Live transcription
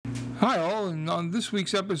Hi all, and on this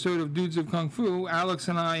week's episode of Dudes of Kung Fu, Alex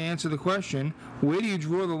and I answer the question, where do you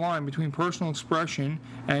draw the line between personal expression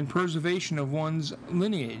and preservation of one's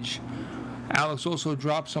lineage? Alex also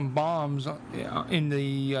dropped some bombs in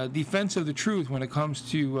the defense of the truth when it comes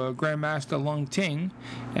to Grandmaster Lung Ting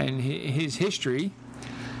and his history.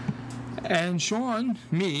 And Sean,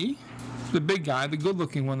 me, the big guy, the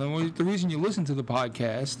good-looking one, the reason you listen to the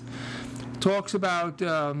podcast, talks about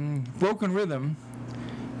broken rhythm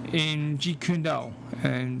in Jeet Kune Do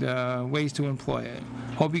and ways to employ it.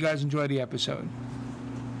 Hope you guys enjoy the episode.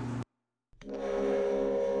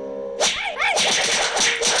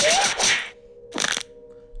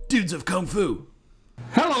 Dudes of Kung Fu.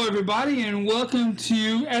 Hello everybody and welcome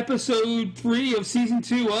to episode 3 of season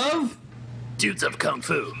 2 of Dudes of Kung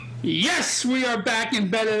Fu. Yes, we are back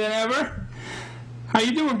and better than ever. How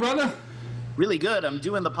you doing, brother? Really good. I'm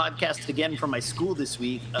doing the podcast again from my school this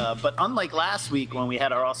week, but unlike last week when we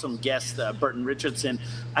had our awesome guest, Burton Richardson,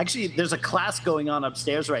 actually there's a class going on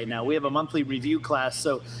upstairs right now. We have a monthly review class,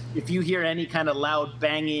 so if you hear any kind of loud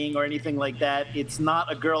banging or anything like that, it's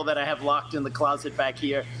not a girl that I have locked in the closet back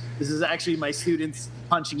here. This is actually my students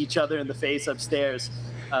punching each other in the face upstairs.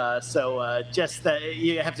 Just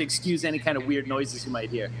you have to excuse any kind of weird noises you might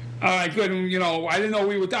hear. All right, good. You know, I didn't know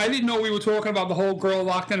we were talking about the whole girl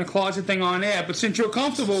locked in a closet thing on air. But since you're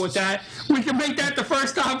comfortable with that, we can make that the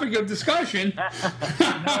first topic of discussion. No, we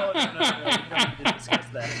don't need to discuss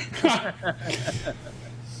that.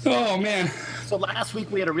 Oh man. So last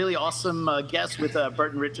week we had a really awesome guest with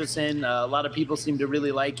Burton Richardson. A lot of people seemed to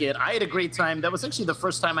really like it. I had a great time. That was actually the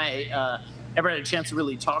first time I ever had a chance to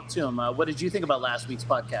really talk to him. What did you think about last week's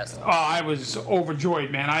podcast? Oh, I was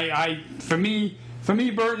overjoyed, man. For me,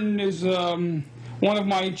 Burton is one of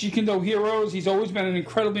my Jeet Kune Do heroes. He's always been an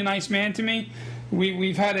incredibly nice man to me.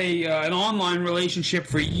 We've had an online relationship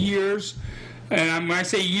for years, and when I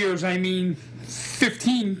say years, I mean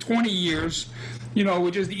 15, 20 years. You know,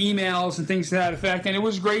 with just emails and things to that effect. And it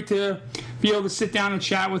was great to be able to sit down and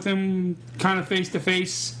chat with him, kind of face to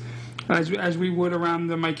face, as we would around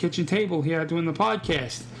my kitchen table here doing the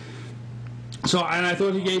podcast. So, and I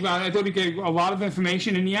thought he gave a lot of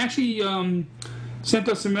information, and he actually sent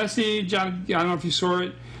us a message. I don't know if you saw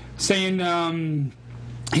it, saying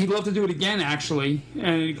he'd love to do it again, actually,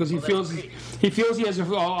 and because he feels he has a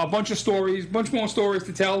bunch more stories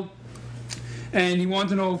to tell. And he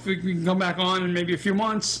wanted to know if we can come back on in maybe a few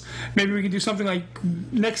months. Maybe we can do something like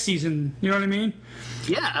next season. You know what I mean?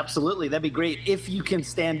 Yeah, absolutely. That'd be great if you can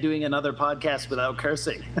stand doing another podcast without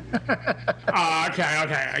cursing.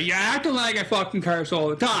 Okay. You're acting like I fucking curse all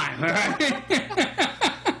the time. All right?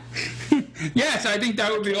 Yes, I think that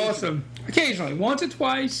would be awesome. Occasionally, once or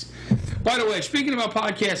twice. By the way, speaking about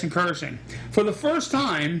podcasts and cursing, for the first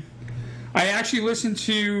time, I actually listened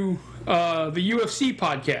to the UFC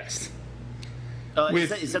podcast.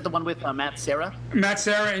 Is that the one with Matt Serra? Matt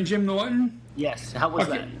Serra and Jim Norton? Yes. How was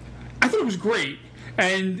that? I thought it was great.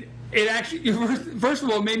 And it actually, first of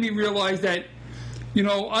all, made me realize that, you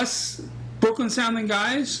know, us Brooklyn-sounding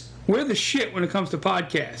guys, we're the shit when it comes to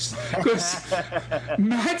podcasts. Because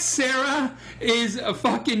Matt Serra is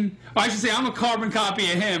I'm a carbon copy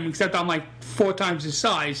of him, except I'm like 4 times his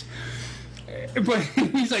size. But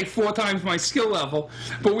he's like 4 times my skill level.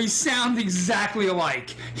 But we sound exactly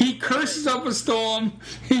alike. He curses up a storm.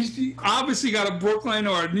 He's obviously got a Brooklyn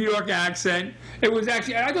or a New York accent. It was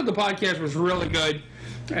actually, I thought the podcast was really good.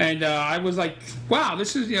 And I was like, wow,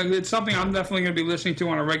 this is, it's something I'm definitely going to be listening to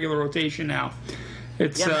on a regular rotation now.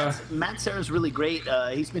 Matt Serra's really great.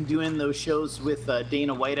 He's been doing those shows with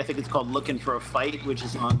Dana White. I think it's called Looking for a Fight, which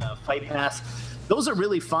is on Fight Pass. Those are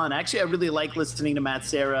really fun. Actually, I really like listening to Matt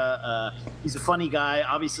Serra. He's a funny guy.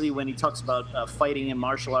 Obviously, when he talks about fighting and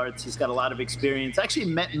martial arts, he's got a lot of experience. I actually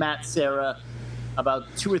met Matt Serra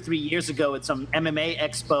about 2 or 3 years ago at some MMA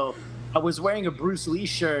expo. I was wearing a Bruce Lee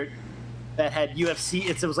shirt that had UFC.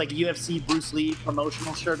 It was like a UFC Bruce Lee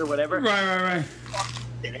promotional shirt or whatever. Right.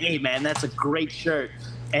 And, hey, man, that's a great shirt.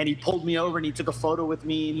 And he pulled me over and he took a photo with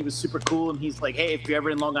me, and he was super cool. And he's like, hey, if you're ever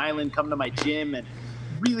in Long Island, come to my gym. And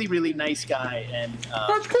really, really nice guy. And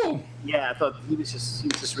that's cool. Yeah, I thought he was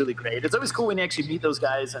just really great. It's always cool when you actually meet those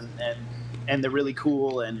guys and they're really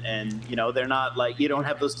cool and you know, they're not like, you don't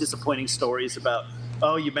have those disappointing stories about,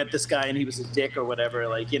 oh, you met this guy and he was a dick or whatever.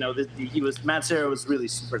 Like, you know, Matt Serra was really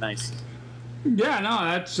super nice. Yeah,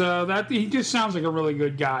 no, he just sounds like a really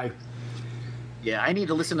good guy. Yeah, I need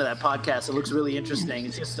to listen to that podcast. It looks really interesting.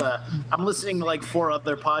 It's just I'm listening to like 4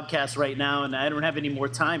 other podcasts right now, and I don't have any more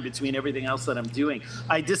time between everything else that I'm doing.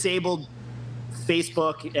 I disabled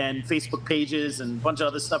Facebook and Facebook pages and a bunch of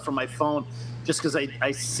other stuff from my phone just because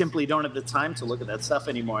I simply don't have the time to look at that stuff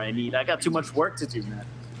anymore. I got too much work to do, man.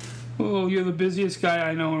 Oh, you're the busiest guy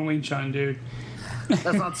I know in Wing Chun, dude.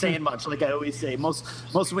 That's not saying much. Like I always say,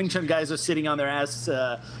 most Wing Chun guys are sitting on their ass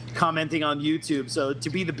commenting on YouTube. So to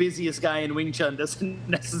be the busiest guy in Wing Chun doesn't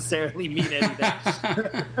necessarily mean anything.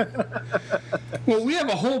 Well, we have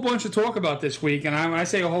a whole bunch to talk about this week, and when I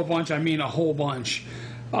say a whole bunch, I mean a whole bunch.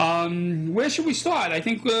 Where should we start? I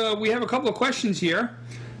think we have a couple of questions here.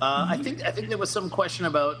 I think there was some question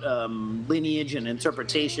about lineage and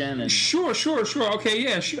interpretation. And Sure. Okay,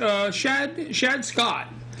 yeah. Shad Scott,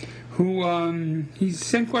 who he's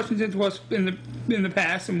sent questions into us in the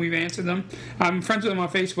past, and we've answered them. I'm friends with him on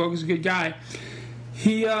Facebook. He's a good guy.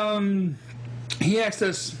 He asked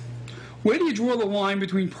us, where do you draw the line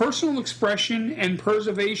between personal expression and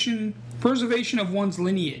preservation of one's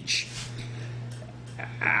lineage?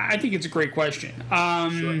 I think it's a great question.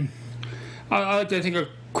 Sure. I'd like to take a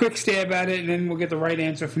quick stab at it, and then we'll get the right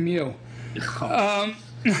answer from you.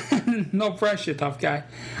 No pressure, tough guy.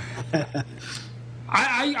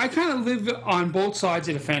 I kind of live on both sides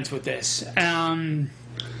of the fence with this. When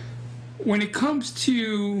it comes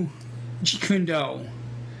to Jeet Kune Do,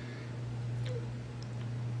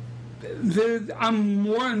 I'm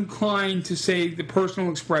more inclined to say the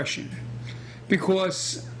personal expression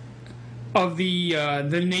because of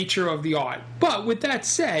the nature of the art. But with that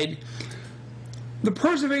said, the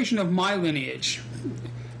preservation of my lineage,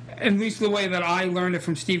 at least the way that I learned it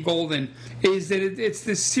from Steve Golden, is that it's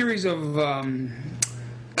this series of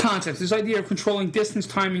concepts, this idea of controlling distance,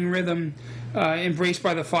 timing, rhythm, embraced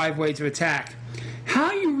by the 5 ways of attack.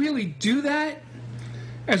 How you really do that,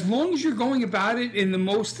 as long as you're going about it in the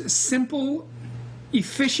most simple,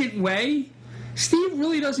 efficient way, Steve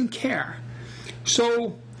really doesn't care.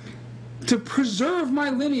 So to preserve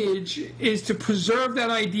my lineage is to preserve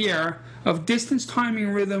that idea of distance, timing,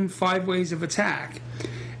 rhythm, 5 ways of attack.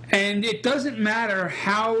 And it doesn't matter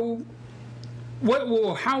how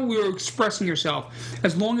we're expressing yourself,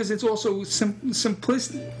 as long as it's also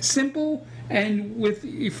simple and with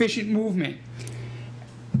efficient movement.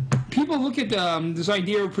 People look at this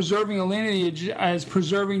idea of preserving a lineage as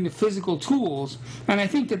preserving the physical tools, and I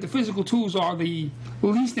think that the physical tools are the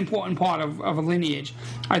least important part of a lineage.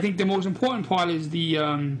 I think the most important part is the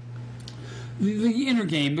inner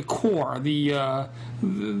game, the core,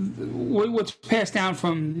 what's passed down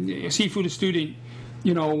from Sifu to student,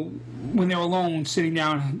 when they're alone, sitting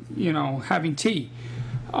down, having tea.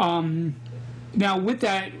 Now, with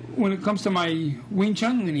that, when it comes to my Wing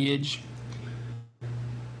Chun lineage,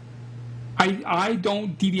 I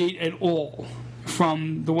don't deviate at all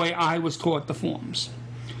from the way I was taught the forms.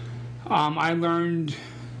 I learned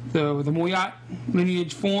the Moyat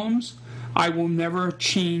lineage forms. I will never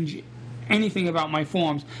change anything about my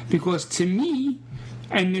forms because to me,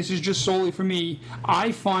 and this is just solely for me,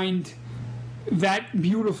 I find that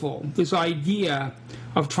beautiful, this idea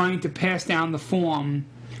of trying to pass down the form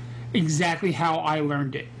exactly how I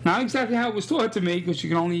learned it. Not exactly how it was taught to me, because you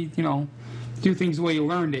can only, do things the way you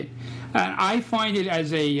learned it. And I find it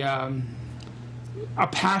as a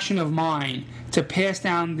passion of mine to pass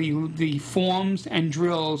down the forms and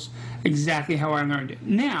drills exactly how I learned it.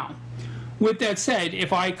 Now, with that said,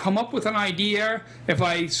 if I come up with an idea, if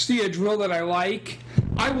I see a drill that I like,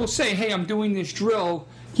 I will say, hey, I'm doing this drill.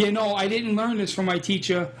 I didn't learn this from my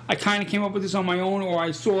teacher. I kind of came up with this on my own, or I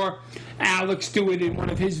saw Alex do it in one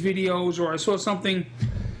of his videos, or I saw something,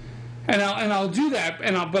 and I'll do that,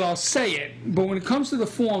 but I'll say it. But when it comes to the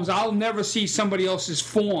forms, I'll never see somebody else's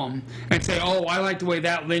form and say, oh, I like the way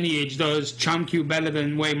that lineage does Chamkyu better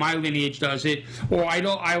than the way my lineage does it, or I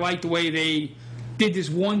like the way they did this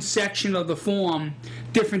one section of the form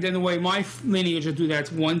different than the way my lineage will do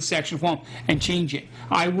that one section form, and change it.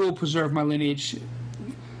 I will preserve my lineage,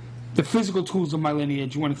 the physical tools of my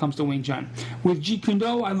lineage when it comes to Wing Chun. With Jeet Kune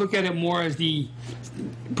Do, I look at it more as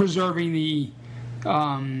preserving the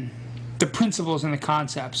principles and the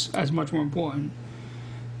concepts as much more important.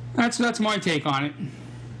 That's my take on it.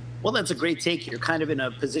 Well, that's a great take. You're kind of in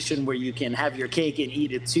a position where you can have your cake and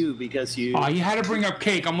eat it too, because you... Oh, you had to bring up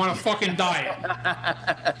cake. I'm on a fucking diet.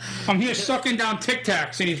 I'm here sucking down Tic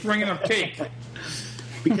Tacs, and he's bringing up cake.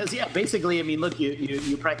 Because, basically, I mean, look,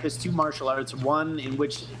 you practice 2 martial arts. One in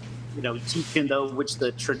which, Jeet Kune Do, which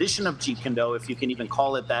the tradition of Jeet Kune Do, if you can even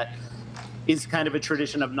call it that, is kind of a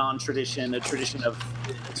tradition of non-tradition, a tradition of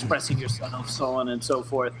expressing yourself, so on and so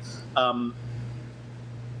forth.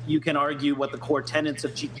 You can argue what the core tenets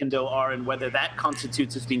of Jeet Kune Do are and whether that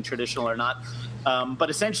constitutes as being traditional or not. But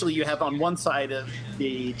essentially, you have on one side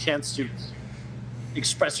the chance to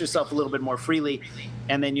express yourself a little bit more freely,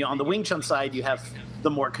 and then on the Wing Chun side, you have the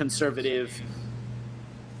more conservative,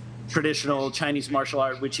 traditional Chinese martial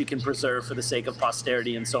art, which you can preserve for the sake of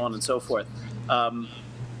posterity and so on and so forth.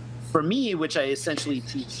 for me, which I essentially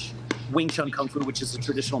teach Wing Chun Kung Fu, which is a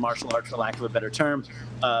traditional martial art, for lack of a better term,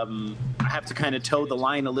 I have to kind of toe the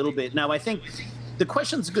line a little bit. Now, I think the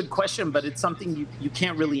question's a good question, but it's something you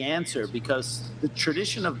can't really answer, because the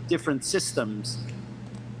tradition of different systems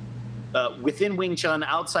within Wing Chun,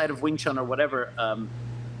 outside of Wing Chun or whatever,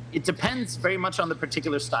 it depends very much on the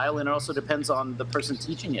particular style, and it also depends on the person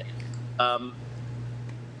teaching it.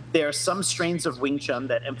 There are some strains of Wing Chun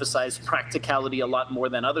that emphasize practicality a lot more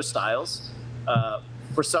than other styles.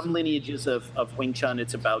 For some lineages of Wing Chun,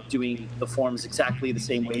 it's about doing the forms exactly the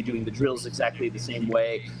same way, doing the drills exactly the same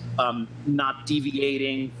way, not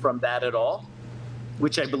deviating from that at all,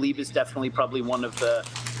 which I believe is definitely probably one of the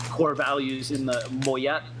core values in the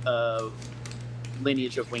Moyat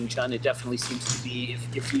lineage of Wing Chun. It definitely seems to be,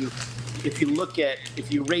 if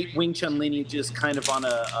you rate Wing Chun lineages kind of on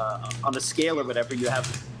a scale or whatever, you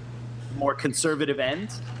have more conservative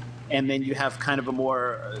end, and then you have kind of a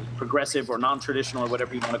more progressive or non-traditional or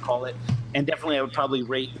whatever you want to call it. And definitely I would probably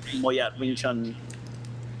rate Moyat Wing Chun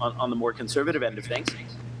on the more conservative end of things.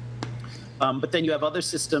 But then you have other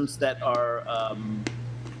systems that are a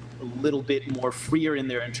little bit more freer in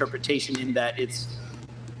their interpretation, in that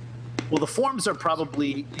the forms are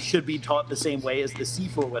probably should be taught the same way as the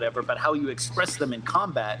Sifu or whatever, but how you express them in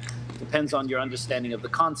combat depends on your understanding of the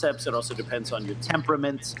concepts. It also depends on your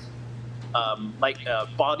temperament,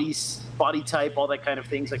 body type, all that kind of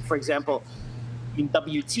things. Like, for example, in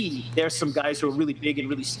WT, there's some guys who are really big and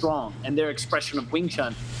really strong, and their expression of Wing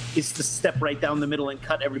Chun is to step right down the middle and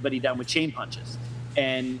cut everybody down with chain punches.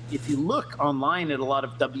 And if you look online at a lot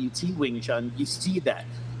of WT Wing Chun, you see that.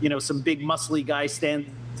 Some big muscly guy stands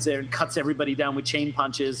there and cuts everybody down with chain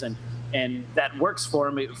punches, and that works for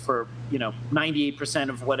him for 98%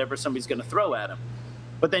 of whatever somebody's going to throw at him.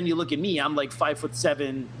 But then you look at me, I'm like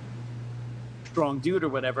 5'7", strong dude or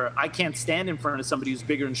whatever. I can't stand in front of somebody who's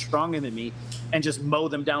bigger and stronger than me and just mow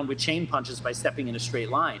them down with chain punches by stepping in a straight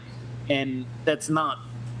line. And that's not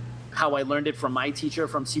how I learned it from my teacher,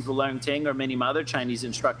 from Sifu Leung Ting, or many of my other Chinese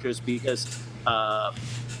instructors, because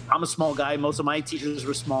I'm a small guy. Most of my teachers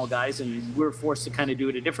were small guys, and we were forced to kind of do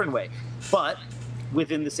it a different way. But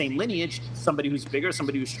within the same lineage, somebody who's bigger,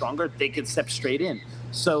 somebody who's stronger, they can step straight in.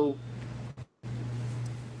 So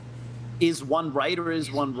is one right or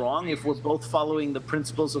is one wrong? If we're both following the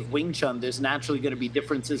principles of Wing Chun, there's naturally going to be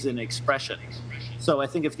differences in expression. So I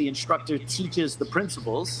think if the instructor teaches the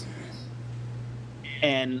principles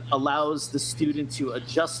and allows the student to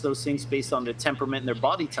adjust those things based on their temperament and their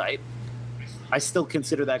body type, I still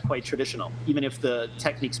consider that quite traditional, even if the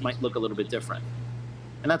techniques might look a little bit different.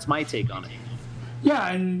 And that's my take on it. Yeah,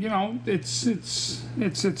 and it's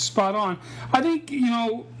spot on. I think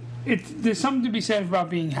there's something to be said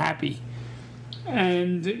about being happy,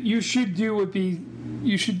 and you should do what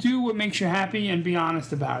makes you happy and be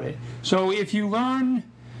honest about it. So if you learn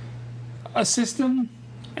a system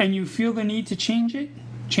and you feel the need to change it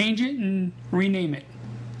and rename it.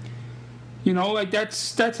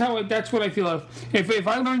 That's what I feel of. If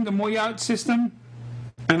I learned the Moyat system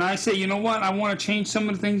and I say, I want to change some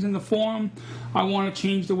of the things in the form, I want to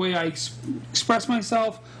change the way I express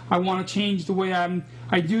myself, I want to change the way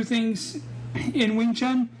I do things in Wing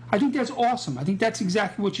Chun, I think that's awesome. I think that's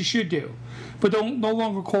exactly what you should do. But no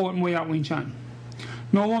longer call it Moyat Wing Chun.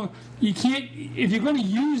 No longer. You can't. If you're going to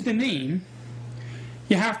use the name,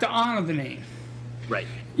 you have to honor the name. Right.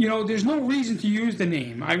 There's no reason to use the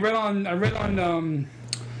name. I read on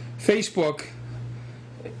Facebook,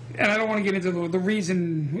 and I don't want to get into the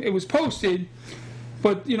reason it was posted,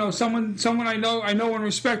 but someone I know and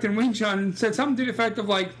respect in Wing Chun said something to the effect of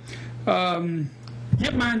like,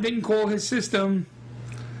 Yip Man didn't call his system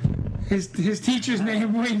his teacher's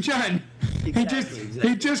name Wing Chun. Exactly.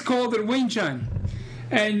 He just called it Wing Chun.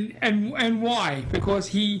 And why? Because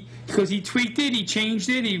he tweaked it, he changed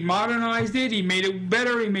it, he modernized it, he made it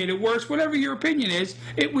better, he made it worse. Whatever your opinion is,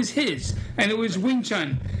 it was his, and it was Wing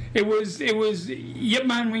Chun. It was Yip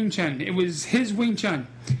Man Wing Chun. It was his Wing Chun.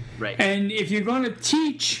 Right. And if you're going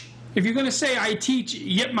to say I teach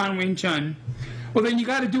Yip Man Wing Chun, well then you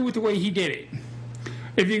got to do it the way he did it.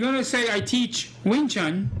 If you're going to say I teach Wing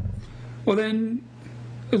Chun, well then,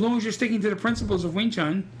 as long as you're sticking to the principles of Wing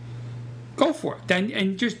Chun, go for it.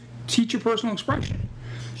 And just teach your personal expression.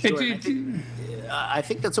 Sure. I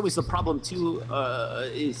think that's always the problem too,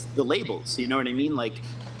 is the labels. You know what I mean? Like,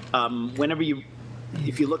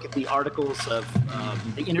 if you look at the articles of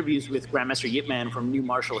the interviews with Grandmaster Yip Man from New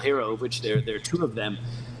Martial Hero, of which there are two of them,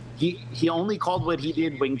 he only called what he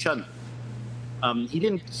did Wing Chun.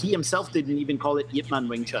 He himself didn't even call it Yip Man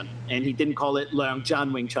Wing Chun, and he didn't call it Leung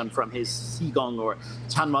Jan Wing Chun from his Qigong, or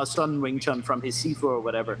Tan Ma Sun Wing Chun from his Sifu or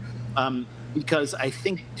whatever. because I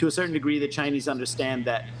think to a certain degree the Chinese understand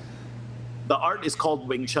that the art is called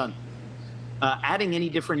Wing Chun. Adding any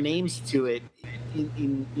different names to it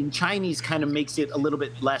in Chinese kind of makes it a little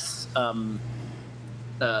bit less,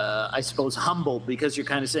 I suppose, humble, because you're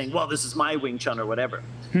kind of saying, well, this is my Wing Chun or whatever.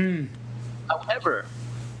 However,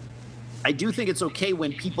 I do think it's okay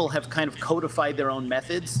when people have kind of codified their own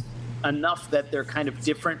methods enough that they're kind of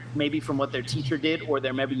different maybe from what their teacher did, or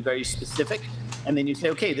they're maybe very specific. And then you say,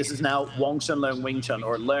 okay, this is now Wong Shun Leung Wing Chun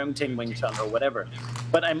or Leung Ting Wing Chun or whatever.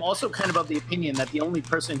 But I'm also kind of the opinion that the only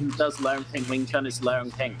person who does Leung Ting Wing Chun is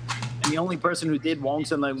Leung Ting. And the only person who did Wong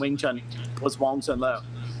Shun Leung Wing Chun was Wong Shun Leung.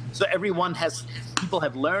 So people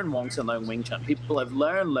have learned Wong Shun Leung Wing Chun. People have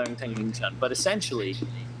learned Leung Ting Wing Chun. But essentially,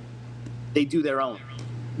 they do their own,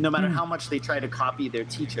 no matter how much they try to copy their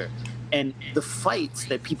teacher. And the fights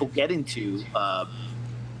that people get into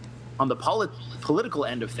on the political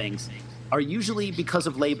end of things are usually because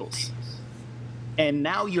of labels. And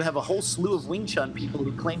now you have a whole slew of Wing Chun people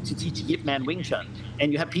who claim to teach Yip Man Wing Chun.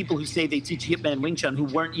 And you have people who say they teach Yip Man Wing Chun who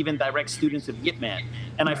weren't even direct students of Yip Man.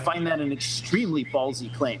 And I find that an extremely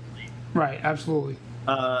ballsy claim. Right, absolutely.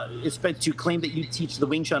 Especially to claim that you teach the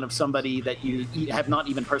Wing Chun of somebody that you have not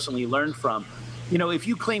even personally learned from. You know, if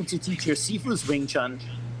you claim to teach your Sifu's Wing Chun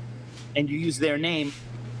and you use their name,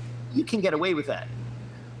 you can get away with that.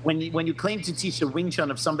 When you claim to teach the Wing Chun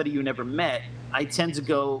of somebody you never met, I tend to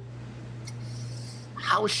go,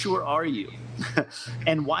 how sure are you?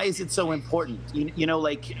 And why is it so important? You know,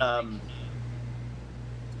 like, I'm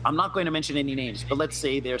not going to mention any names, but let's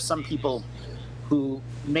say there are some people who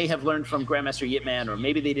may have learned from Grandmaster Yip Man, or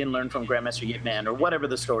maybe they didn't learn from Grandmaster Yip Man, or whatever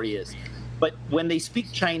the story is. But when they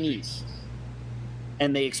speak Chinese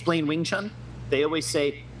and they explain Wing Chun, they always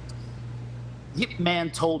say, Yip Man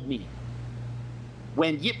told me.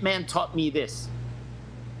 When Yip Man taught me this.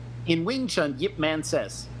 In Wing Chun, Yip Man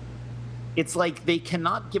says. It's like they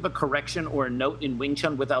cannot give a correction or a note in Wing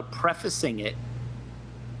Chun without prefacing it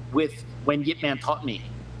with when Yip Man taught me,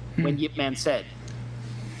 when Yip Man said.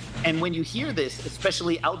 And when you hear this,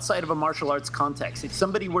 especially outside of a martial arts context, if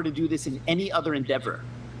somebody were to do this in any other endeavor,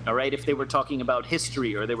 all right, if they were talking about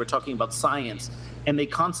history or they were talking about science, and they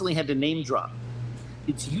constantly had to name drop,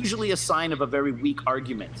 it's usually a sign of a very weak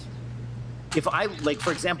argument. If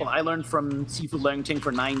for example, I learned from Sifu Leung Ting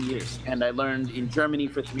for 9 years, and I learned in Germany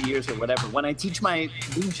for 3 years or whatever. When I teach my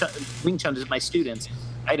Wing Chun to my students,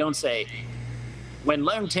 I don't say, when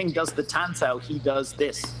Leung Ting does the Tan Sao, he does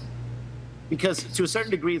this. Because to a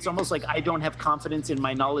certain degree, it's almost like I don't have confidence in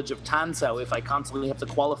my knowledge of Tan Sao if I constantly have to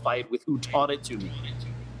qualify it with who taught it to me.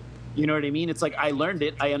 You know what I mean? It's like I learned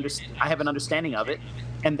it, I have an understanding of it,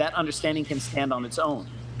 and that understanding can stand on its own.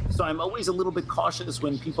 So I'm always a little bit cautious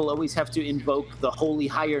when people always have to invoke the holy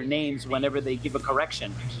higher names whenever they give a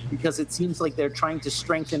correction, because it seems like they're trying to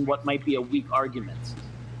strengthen what might be a weak argument.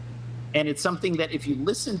 And it's something that if you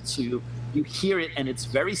listen to, you hear it, and it's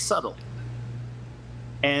very subtle.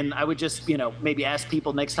 And I would just, maybe ask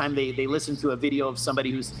people next time they listen to a video of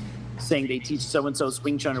somebody who's saying they teach so-and-so's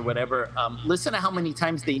Wing Chun or whatever, listen to how many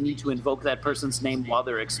times they need to invoke that person's name while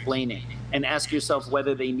they're explaining, and ask yourself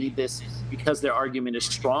whether they need this because their argument is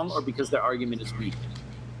strong or because their argument is weak.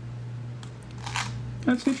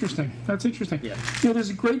 That's interesting. Yeah. There's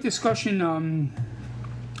a great discussion,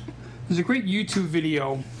 there's a great YouTube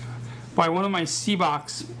video by one of my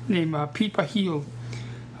Seaboks named Pete Bahil,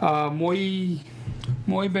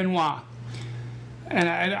 Moi Benoit.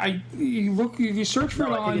 And if you search for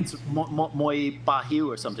it on... I think it's Moi Bahil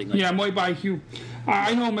or something like that. Yeah, Moi Bahil.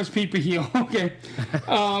 I know him as Pete Bahil. Okay.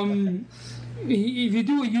 If you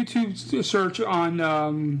do a YouTube search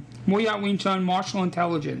on Moyat Wing Chun Martial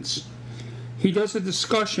Intelligence, he does a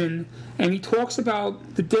discussion, and he talks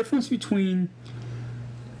about the difference between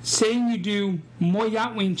saying you do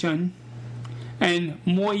Moyat Wing Chun and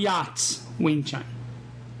Moyat's Wing Chun.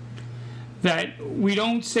 That we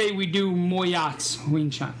don't say we do Moyat's Wing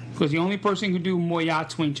Chun, because the only person who could do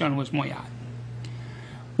Moyat's Wing Chun was Moyat.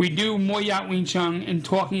 We do Moyat Wing Chun in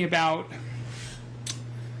talking about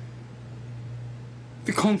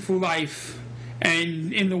the Kung Fu life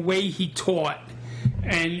and in the way he taught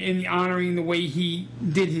and in honoring the way he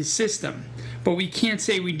did his system. But we can't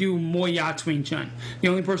say we do Moyat's Wing Chun. The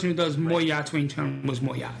only person who does Moyat's Wing Chun was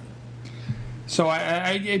Moyat. So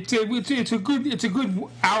it's a good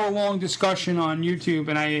hour-long discussion on YouTube,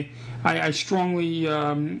 and I strongly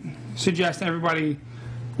suggest everybody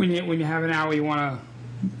when you have an hour you want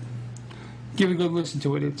to give a good listen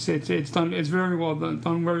to it. It's done. It's very well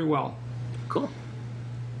done very well. Cool.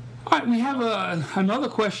 All right, we have another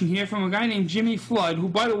question here from a guy named Jimmy Flood, who,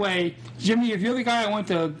 by the way, Jimmy, if you're the guy I went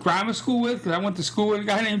to grammar school with, because I went to school with a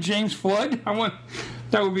guy named James Flood,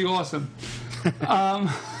 that would be awesome. I'm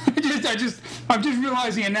just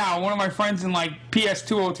realizing it now. One of my friends in like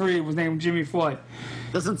PS203 was named Jimmy Floyd.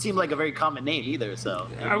 Doesn't seem like a very common name either, so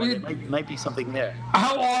it might be something there.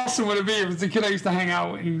 How awesome would it be if it's a kid I used to hang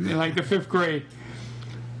out in like the 5th grade?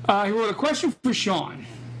 He wrote a question for Sean.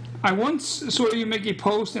 I once saw you make a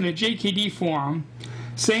post in a JKD forum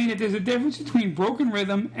saying that there's a difference between broken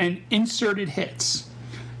rhythm and inserted hits.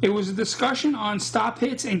 It was a discussion on stop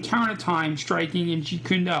hits and counter time striking in Jeet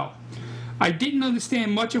Kune Do. I didn't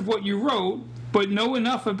understand much of what you wrote, but know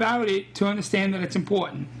enough about it to understand that it's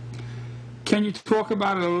important. Can you talk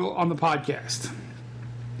about it a little on the podcast?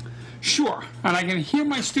 Sure. And I can hear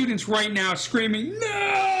my students right now screaming,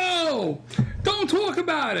 no! Don't talk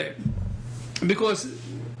about it! Because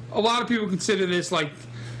a lot of people consider this like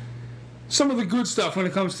some of the good stuff when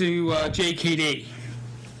it comes to JKD.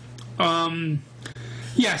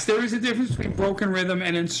 Yes, there is a difference between broken rhythm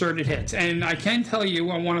and inserted hits, and I can tell you,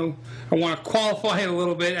 I want to qualify it a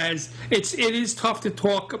little bit, as it is tough to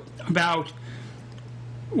talk about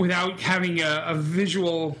without having a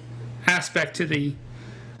visual aspect to the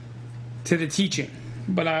teaching,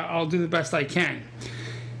 but I'll do the best I can.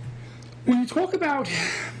 When you talk about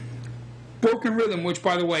broken rhythm, which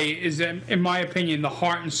by the way is, in my opinion, the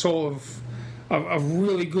heart and soul of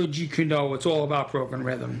really good Jeet Kune Do, it's all about broken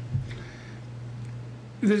rhythm.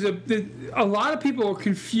 There's a lot of people are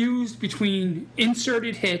confused between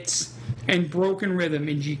inserted hits and broken rhythm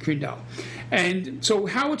in Jeet Kune Do. And so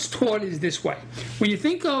how it's taught is this way. When you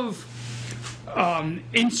think of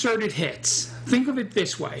inserted hits, think of it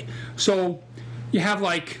this way. So you have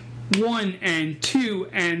like 1 and 2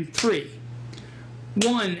 and 3.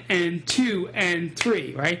 1 and 2 and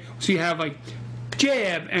 3, right? So you have like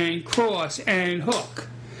jab and cross and hook.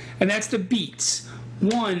 And that's the beats.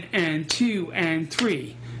 1 and 2 and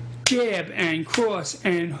 3. Jab and cross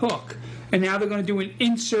and hook. And now they're going to do an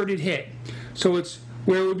inserted hit. So it's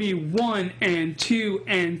where it would be 1 and 2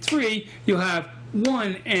 and 3. You'll have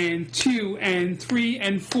 1 and 2 and 3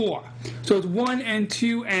 and 4. So it's 1 and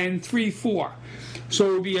 2 and 3, 4. So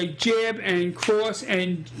it would be a jab and cross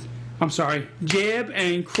and, jab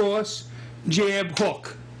and cross, jab,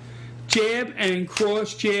 hook. Jab and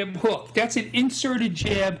cross, jab, hook. That's an inserted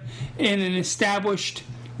jab in an established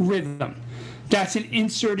rhythm. That's an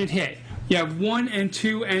inserted hit. You have 1 and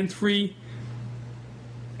 2 and 3,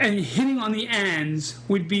 and hitting on the ands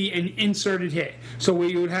would be an inserted hit. So where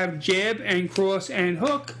you would have jab and cross and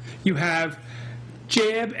hook, you have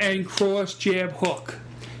jab and cross, jab, hook.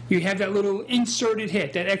 You have that little inserted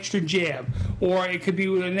hit, that extra jab, or it could be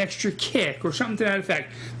with an extra kick or something to that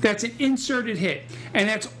effect. That's an inserted hit, and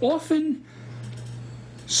that's often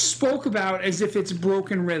spoke about as if it's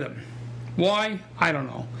broken rhythm. Why? I don't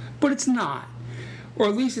know, but it's not, or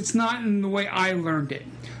at least it's not in the way I learned it.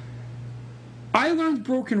 I learned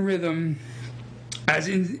broken rhythm as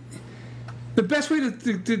in the best way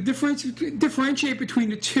to differentiate between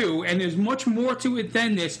the two, and there's much more to it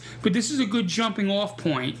than this, but this is a good jumping off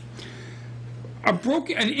point.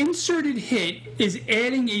 An inserted hit is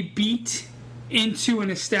adding a beat into an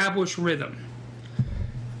established rhythm.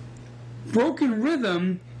 Broken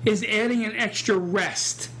rhythm is adding an extra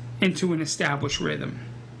rest into an established rhythm.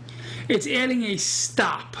 It's adding a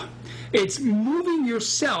stop. It's moving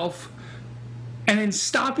yourself and then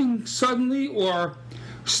stopping suddenly or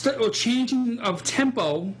changing of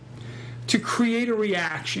tempo to create a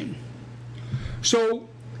reaction. So,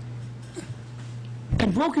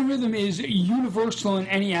 and broken rhythm is universal in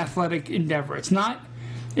any athletic endeavor. It's not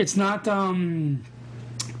the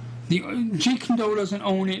Jeet Kune Do doesn't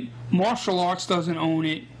own it. Martial arts doesn't own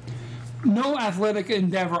it. No athletic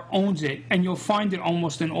endeavor owns it, and you'll find it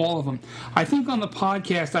almost in all of them. I think on the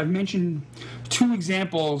podcast I've mentioned 2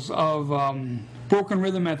 examples of broken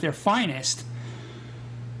rhythm at their finest.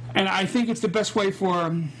 And I think it's the best way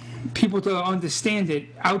for people to understand it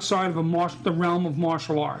outside of the realm of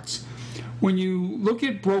martial arts. When you look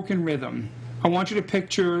at broken rhythm, I want you to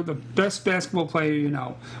picture the best basketball player you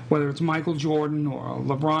know, whether it's Michael Jordan or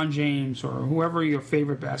LeBron James or whoever your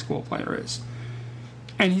favorite basketball player is.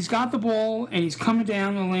 And he's got the ball, and he's coming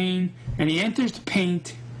down the lane, and he enters the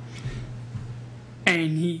paint,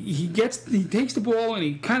 and he takes the ball, and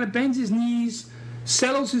he kind of bends his knees,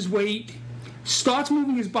 settles his weight, starts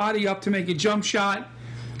moving his body up to make a jump shot.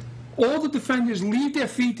 All the defenders leave their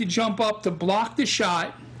feet to jump up to block the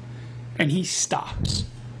shot, and he stops.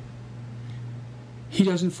 He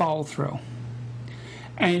doesn't follow through.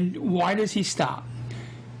 And why does he stop?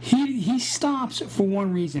 He stops for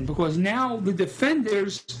one reason, because now the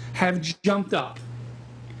defenders have jumped up.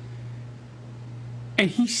 And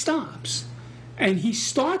he stops. And he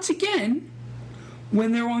starts again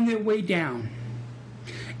when they're on their way down.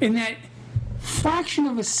 And that fraction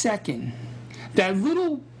of a second, that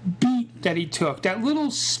little beat that he took, that little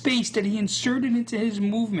space that he inserted into his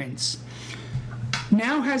movements,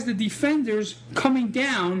 now has the defenders coming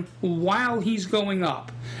down while he's going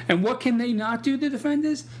up. And what can they not do, the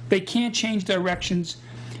defenders? They can't change directions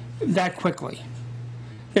that quickly.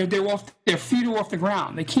 Their feet are off the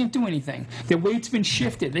ground. They can't do anything. Their weight's been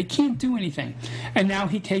shifted. They can't do anything. And now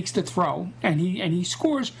he takes the throw, and he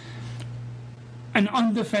scores an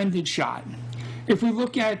undefended shot. If we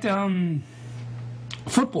look at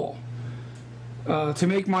football, to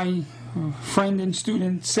make my friend and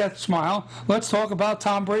student Seth smile, let's talk about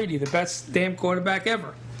Tom Brady, the best damn quarterback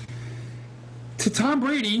ever. To Tom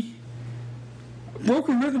Brady,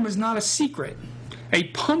 broken rhythm is not a secret. A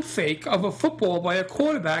pump fake of a football by a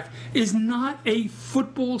quarterback is not a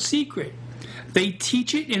football secret. They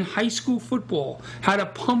teach it in high school football, how to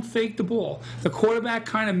pump fake the ball. The quarterback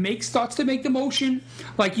kind of starts to make the motion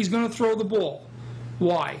like he's going to throw the ball.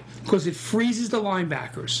 Why? Because it freezes the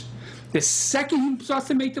linebackers. The second he starts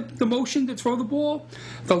to make the motion to throw the ball,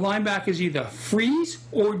 the linebackers either freeze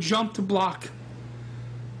or jump to block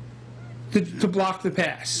the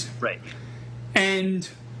pass. Right. And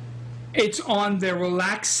it's on their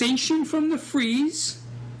relaxation from the freeze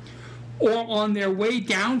or on their way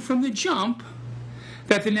down from the jump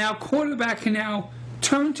that the quarterback can now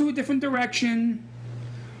turn to a different direction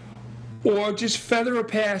or just feather a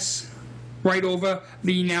pass right over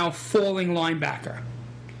the now falling linebacker.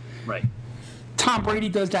 Right. Tom Brady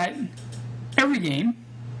does that every game,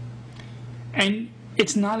 and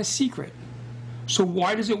it's not a secret. So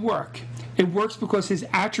why does it work? It works because his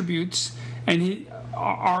attributes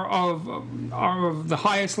are of the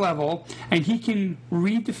highest level, and he can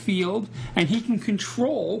read the field, and he can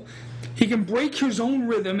control. He can break his own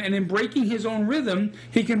rhythm, and in breaking his own rhythm,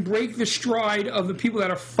 he can break the stride of the people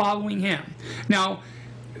that are following him. Now,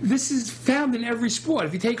 this is found in every sport.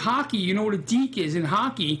 If you take hockey, you know what a deke is in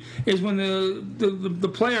hockey, is when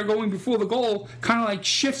the player going before the goal kind of like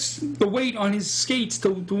shifts the weight on his skates to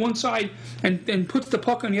one side and puts the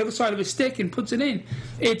puck on the other side of his stick and puts it in.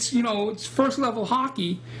 It's first level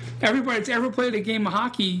hockey. Everybody that's ever played a game of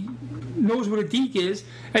hockey knows what a deke is.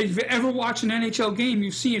 And if you ever watch an NHL game, you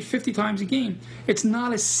see it 50 times a game. It's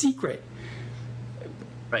not a secret.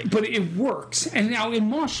 Right. But it works. And now in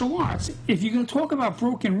martial arts, if you're going to talk about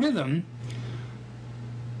broken rhythm,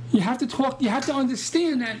 you have to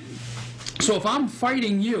understand that. So if I'm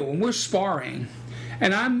fighting you and we're sparring,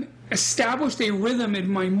 and I'm established a rhythm in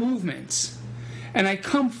my movements, and I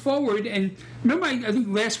come forward, and remember, I think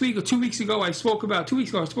last week or 2 weeks ago, I spoke about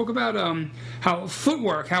how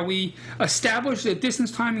footwork, how we establish the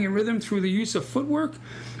distance, timing, and rhythm through the use of footwork.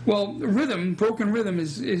 Well, broken rhythm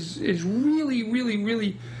is really, really,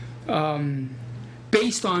 really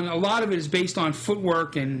based on, a lot of it is based on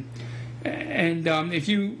footwork, and if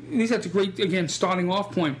you, at least that's a great, again, starting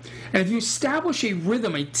off point. And if you establish a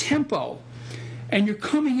rhythm, a tempo, and you're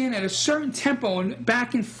coming in at a certain tempo and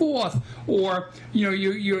back and forth, or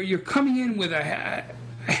you're coming in with a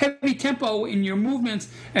heavy tempo in your movements,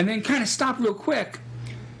 and then kind of stop real quick,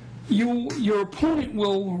 your opponent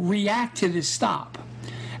will react to this stop.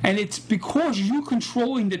 And it's because you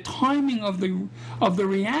controlling the timing of the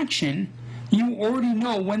reaction, you already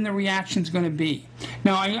know when the reaction's going to be.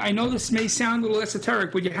 Now, I know this may sound a little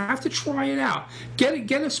esoteric, but you have to try it out. Get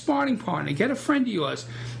a sparring partner, get a friend of yours,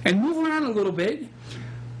 and move around a little bit,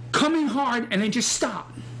 come in hard, and then just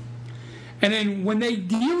stop. And then when they're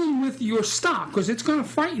dealing with your stop, because it's going to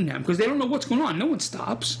frighten them, because they don't know what's going on, no one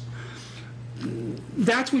stops,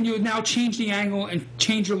 that's when you now change the angle and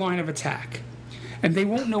change your line of attack. And they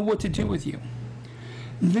won't know what to do with you.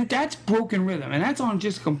 That's broken rhythm, and that's on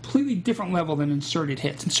just a completely different level than inserted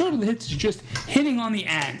hits. Inserted hits is just hitting on the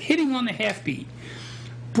hitting on the half beat.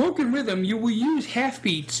 Broken rhythm, you will use half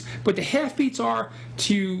beats, but the half beats are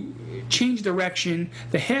to change direction.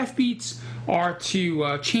 The half beats are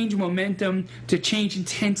to change momentum, to change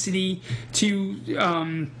intensity,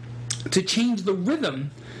 to change the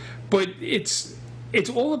rhythm. But it's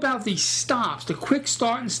all about the stops, the quick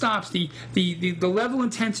start and stops, the level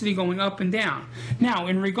intensity going up and down. Now,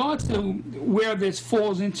 in regards to where this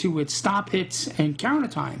falls into its stop hits and counter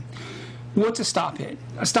time, what's a stop hit?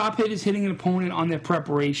 A stop hit is hitting an opponent on their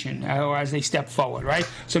preparation or as they step forward, right?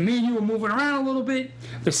 So me and you are moving around a little bit.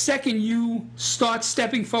 The second you start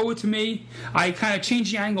stepping forward to me, I kind of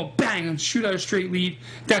change the angle, bang, and shoot out a straight lead.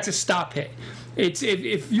 That's a stop hit. It's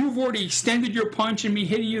if you've already extended your punch and me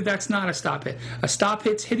hitting you, that's not a stop hit. A stop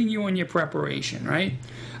hit's hitting you on your preparation, right?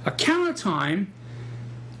 A counter time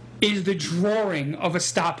is the drawing of a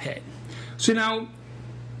stop hit. So now,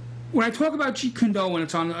 when I talk about Jeet Kune Do, and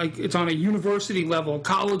it's on a university level,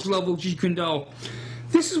 college level Jeet Kune Do,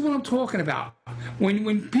 this is what I'm talking about.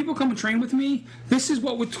 When people come and train with me, this is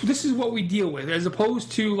what we deal with, as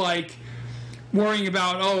opposed to like worrying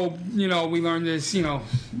about, we learned this,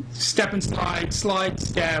 step and slide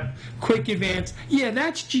step, quick advance. Yeah,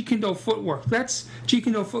 that's Jeet Kune Do footwork. That's Jeet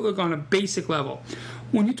Kune Do footwork on a basic level.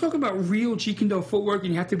 When you talk about real Jeet Kune Do footwork,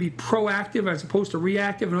 and you have to be proactive as opposed to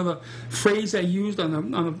reactive, another phrase I used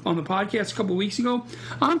on the podcast a couple of weeks ago,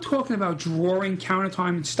 I'm talking about drawing counter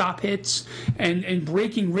time and stop hits and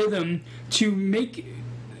breaking rhythm to make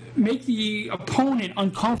the opponent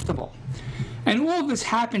uncomfortable. And all of this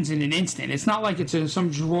happens in an instant. It's not like it's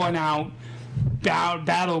some drawn-out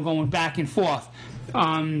battle going back and forth.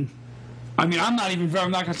 I'm not going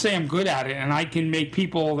to say I'm good at it, and I can make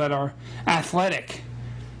people that are athletic,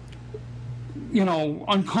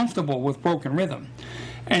 uncomfortable with broken rhythm.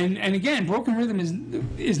 And again, broken rhythm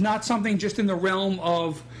is not something just in the realm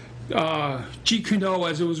of Jeet Kune Do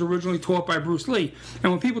as it was originally taught by Bruce Lee.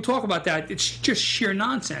 And when people talk about that, it's just sheer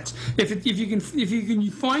nonsense. If you can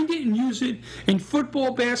find it and use it in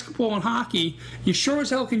football, basketball, and hockey, you sure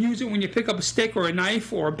as hell can use it when you pick up a stick or a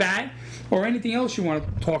knife or a bat or anything else you want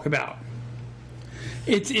to talk about.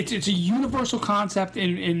 It's a universal concept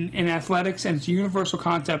in athletics, and it's a universal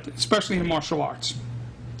concept, especially in martial arts.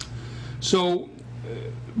 So,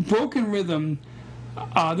 broken rhythm.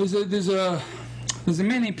 There's a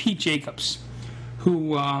man named Pete Jacobs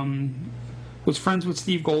who was friends with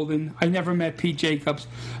Steve Golden. I never met Pete Jacobs,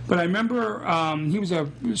 but I remember he was a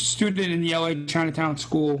student in the LA Chinatown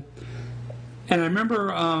School, and I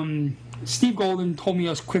remember Steve Golden told me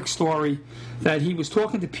a quick story that he was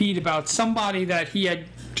talking to Pete about somebody that he had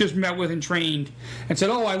just met with and trained, and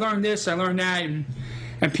said, "Oh, I learned this, I learned that," and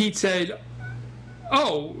Pete said,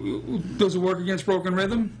 "Oh, does it work against broken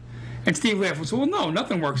rhythm?" And Steve laughed and said, "Well, no,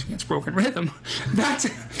 nothing works against broken rhythm."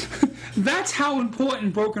 That's how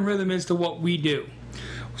important broken rhythm is to what we do.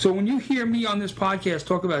 So when you hear me on this podcast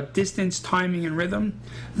talk about distance, timing, and rhythm,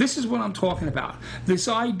 this is what I'm talking about. This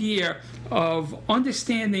idea of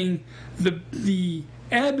understanding the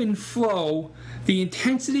ebb and flow, the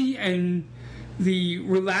intensity and the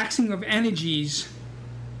relaxing of energies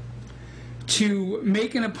to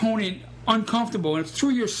make an opponent uncomfortable, and it's through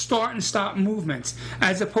your start and stop movements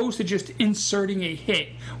as opposed to just inserting a hit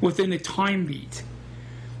within a time beat.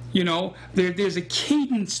 There's a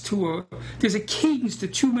cadence to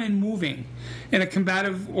two men moving in a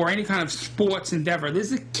combative or any kind of sports endeavor.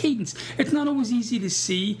 There's a cadence. It's not always easy to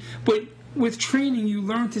see, but with training you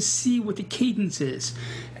learn to see what the cadence is.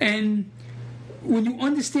 And when you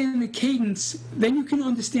understand the cadence, then you can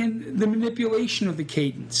understand the manipulation of the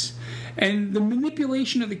cadence. And the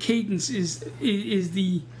manipulation of the cadence is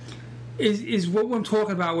what I'm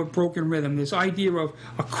talking about with broken rhythm. This idea of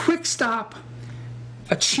a quick stop,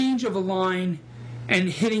 a change of a line, and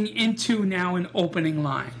hitting into now an opening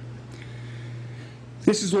line.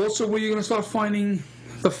 This is also where you're going to start finding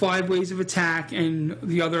the 5 ways of attack and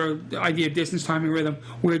the other idea of distance, timing, rhythm,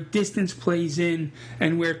 where distance plays in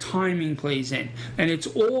and where timing plays in. And it's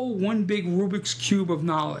all one big Rubik's Cube of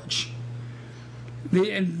knowledge.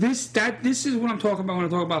 And this is what I'm talking about when I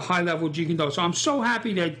talk about high-level Jeet Kune Do. So I'm so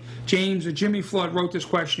happy that James or Jimmy Flood wrote this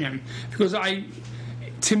question, because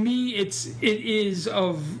to me it is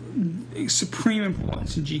of supreme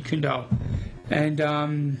importance in Jeet Kune Do.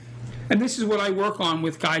 And this is what I work on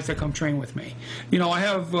with guys that come train with me. I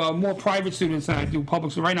have more private students than I do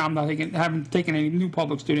public. So right now haven't taken any new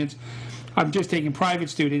public students. I'm just taking private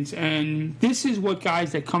students, and this is what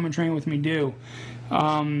guys that come and train with me do.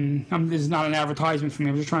 This is not an advertisement for me.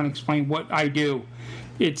 I'm just trying to explain what I do.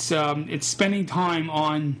 It's spending time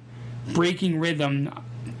on breaking rhythm,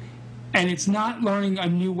 and it's not learning a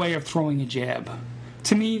new way of throwing a jab.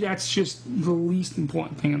 To me, that's just the least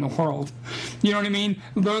important thing in the world. You know what I mean?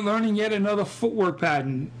 Learning yet another footwork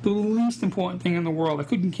pattern, the least important thing in the world. I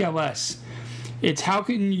couldn't care less. It's how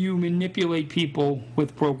can you manipulate people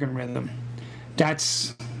with broken rhythm.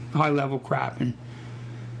 That's high-level crap.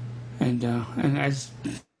 And as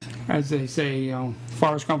they say,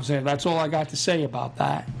 Forrest Gump said, that's all I got to say about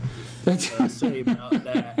that.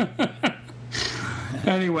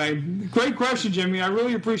 Anyway, great question, Jimmy. I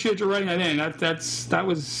really appreciate you writing that in. That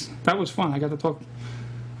was fun. I got to talk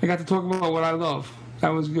about what I love. That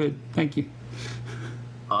was good. Thank you.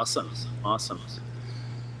 Awesome.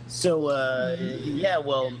 So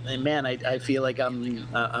man, I feel like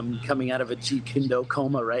I'm coming out of a Jeet Kune Do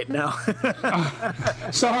coma right now.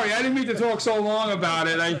 Sorry, I didn't mean to talk so long about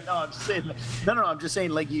it. No, I'm just saying.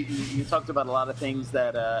 Like you talked about a lot of things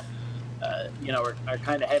that are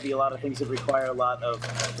kind of heavy. A lot of things that require a lot of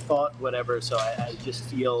thought, whatever. So I just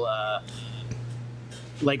feel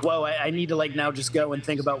like, whoa, I need to like now just go and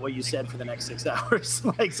think about what you said for the next 6 hours.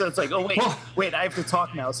 Like, so it's like, oh wait, I have to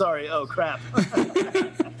talk now. Sorry. Oh crap.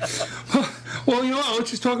 Well, you know what?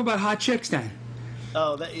 Let's just talk about hot chicks then.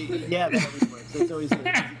 Oh, that always works. It's always an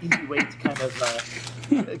easy way to kind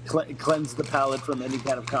of cleanse the palate from any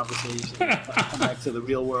kind of conversation. Come back to the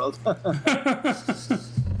real world.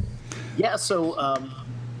 Yeah. So,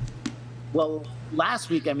 well,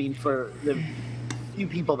 last week, I mean, for the few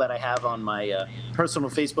people that I have on my personal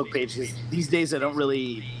Facebook page, these days I don't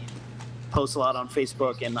really post a lot on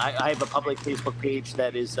Facebook, and I have a public Facebook page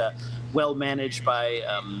that is well managed by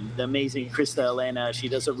the amazing Krista Elena. She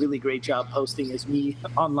does a really great job posting as me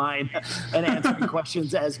online and answering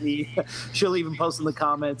questions as me. She'll even post in the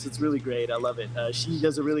comments. It's really great. I love it. She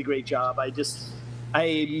does a really great job.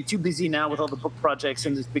 I'm too busy now with all the book projects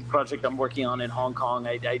and this big project I'm working on in Hong Kong.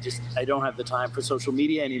 I don't have the time for social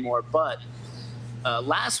media anymore. But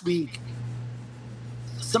last week,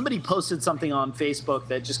 somebody posted something on Facebook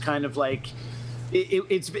that just kind of like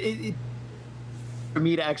it's for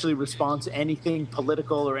me to actually respond to anything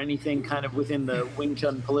political or anything kind of within the Wing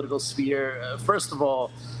Chun political sphere. First of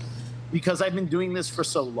all, because I've been doing this for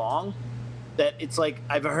so long that it's like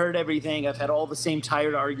I've heard everything. I've had all the same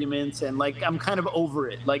tired arguments, and like I'm kind of over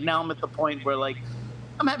it. Like now I'm at the point where like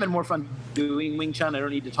I'm having more fun doing Wing Chun. I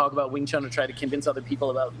don't need to talk about Wing Chun or try to convince other people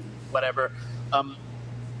about whatever.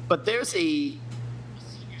 But there's a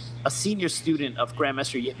senior student of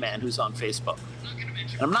Grandmaster Yip Man who's on Facebook.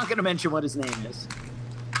 And I'm not going to mention what his name is,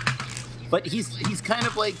 but he's kind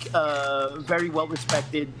of like a very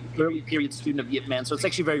well-respected early period student of Yip Man. So it's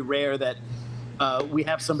actually very rare that we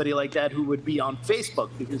have somebody like that who would be on Facebook,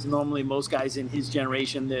 because normally most guys in his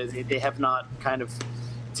generation, they have not kind of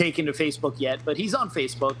taken to Facebook yet. But he's on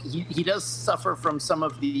Facebook. He does suffer from some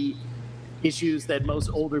of the issues that most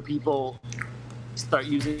older people start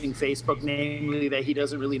using Facebook, namely that he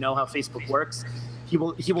doesn't really know how Facebook works. He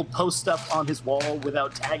will post stuff on his wall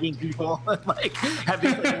without tagging people, like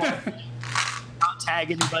having like, not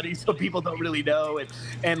tag anybody, so people don't really know,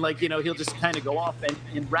 and like he'll just kind of go off,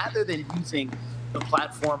 and rather than using the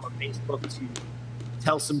platform of Facebook to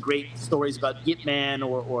tell some great stories about Yip Man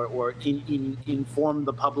or inform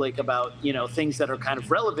the public about things that are kind of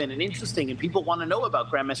relevant and interesting, and people want to know about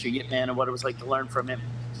Grandmaster Yip Man and what it was like to learn from him,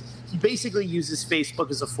 he basically uses Facebook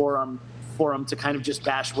as a forum to kind of just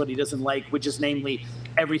bash what he doesn't like, which is namely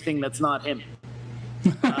everything that's not him.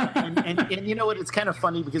 And you know what? It's kind of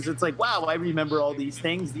funny because it's like, wow, I remember all these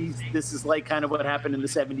things. This is like kind of what happened in the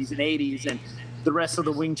 70s and 80s, and the rest of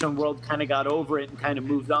the Wing Chun world kind of got over it and kind of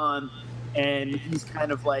moved on. And he's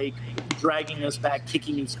kind of like dragging us back,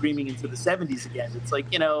 kicking and screaming into the 70s again. It's like,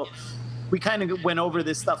 we kind of went over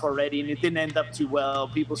this stuff already, and it didn't end up too well.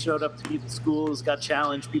 People showed up to people's schools, got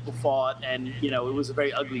challenged, people fought, and it was a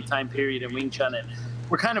very ugly time period in Wing Chun, and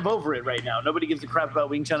we're kind of over it right now. Nobody gives a crap about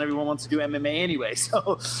Wing Chun. Everyone wants to do MMA anyway.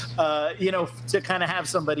 So, to kind of have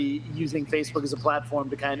somebody using Facebook as a platform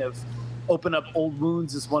to kind of open up old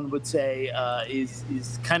wounds, as one would say,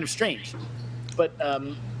 is kind of strange. But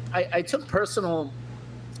I took personal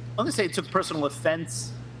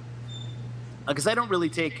offense, because I don't really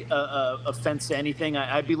take offense to anything.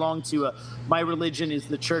 I belong to my religion is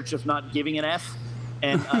the Church of Not Giving an F,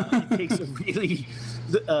 and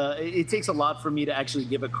it takes a lot for me to actually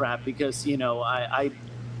give a crap, because I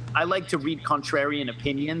like to read contrarian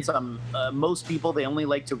opinions. Most people, they only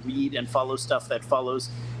like to read and follow stuff that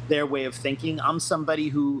follows their way of thinking. I'm somebody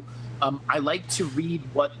who I like to read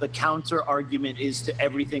what the counter argument is to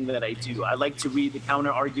everything that I do. I like to read the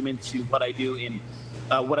counter argument to what I do in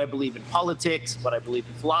what I believe in politics, what I believe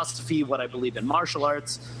in philosophy, what I believe in martial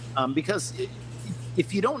arts, because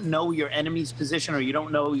if you don't know your enemy's position or you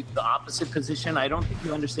don't know the opposite position, I don't think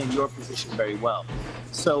you understand your position very well.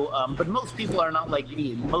 So, but most people are not like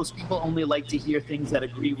me. Most people only like to hear things that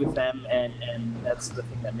agree with them, and that's the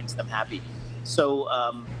thing that makes them happy. So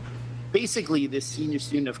basically, this senior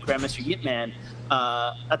student of Grandmaster Yip Man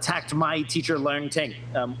attacked my teacher Leung Ting,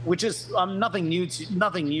 which is nothing new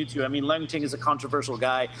to. I mean, Leung Ting is a controversial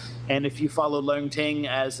guy, and if you follow Leung Ting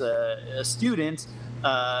as a student,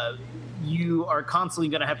 you are constantly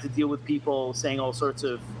going to have to deal with people saying all sorts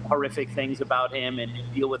of horrific things about him and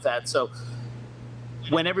deal with that. So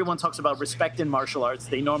when everyone talks about respect in martial arts,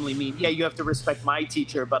 they normally mean, yeah, you have to respect my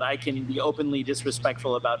teacher, but I can be openly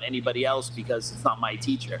disrespectful about anybody else because it's not my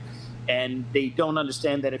teacher. And they don't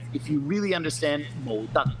understand that if you really understand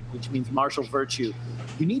Modan, which means martial virtue,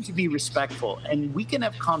 you need to be respectful. And we can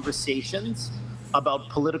have conversations about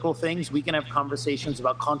political things. We can have conversations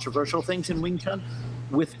about controversial things in Wing Chun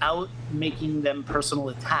without making them personal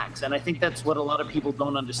attacks. And I think that's what a lot of people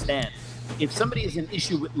don't understand. If somebody has an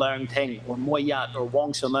issue with Leung Teng or Moy Yat or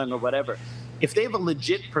Wong Shen Leung or whatever, if they have a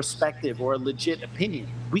legit perspective or a legit opinion,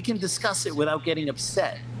 we can discuss it without getting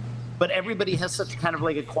upset. But everybody has such kind of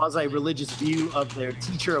like a quasi-religious view of their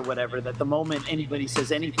teacher or whatever that the moment anybody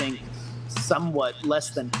says anything somewhat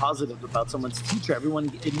less than positive about someone's teacher, everyone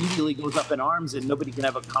immediately goes up in arms and nobody can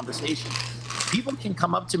have a conversation. People can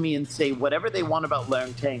come up to me and say whatever they want about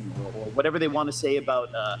Leung Teng or whatever they want to say about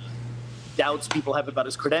doubts people have about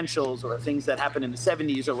his credentials or things that happened in the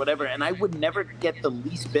 70s or whatever, and I would never get the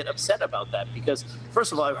least bit upset about that because,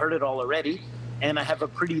 first of all, I've heard it all already, and I have a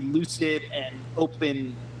pretty lucid and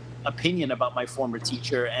open opinion about my former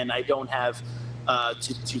teacher, and I don't have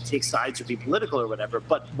to take sides or be political or whatever.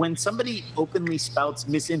 But when somebody openly spouts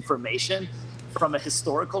misinformation from a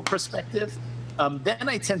historical perspective, then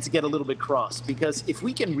I tend to get a little bit cross because if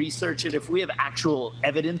we can research it, if we have actual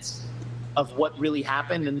evidence of what really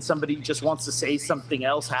happened and somebody just wants to say something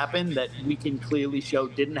else happened that we can clearly show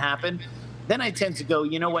didn't happen, then I tend to go,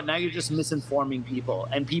 you know what, now you're just misinforming people.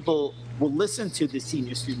 And people will listen to the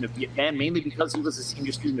senior student of Viet Minh mainly because he was a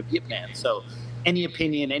senior student of Viet Minh. So any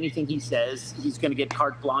opinion, anything he says, he's going to get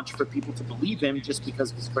carte blanche for people to believe him just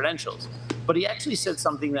because of his credentials. But he actually said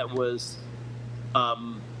something that was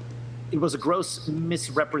it was a gross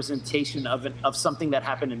misrepresentation of something that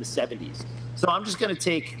happened in the 70s. So I'm just going to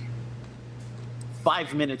take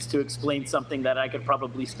 5 minutes to explain something that I could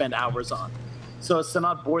probably spend hours on, so as to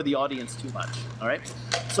not bore the audience too much, all right?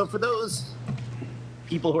 So for those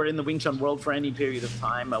people who are in the Wing Chun world for any period of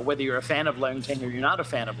time, whether you're a fan of Leung Teng or you're not a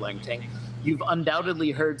fan of Leung Teng, you've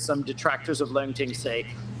undoubtedly heard some detractors of Leung Teng say,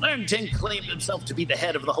 Leung Teng claimed himself to be the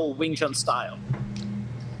head of the whole Wing Chun style.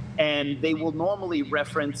 And they will normally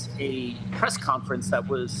reference a press conference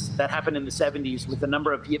that happened in the 70s with a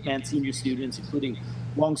number of Viet Minh senior students, including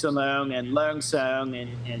Wong Shen Leung and Leung Seung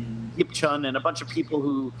and Yip Chun and a bunch of people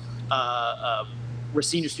who were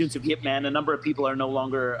senior students of Viet Minh. A number of people are no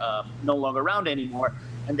longer around anymore.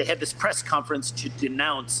 And they had this press conference to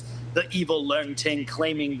denounce the evil Leung Teng,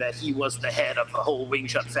 claiming that he was the head of the whole Wing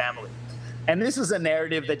Chun family. And this is a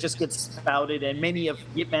narrative that just gets spouted, and many of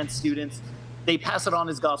Viet Minh students, they pass it on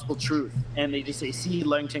as gospel truth. And they just say, see,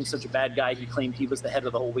 Leung Teng's such a bad guy, he claimed he was the head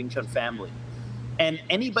of the whole Wing Chun family. And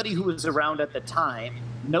anybody who was around at the time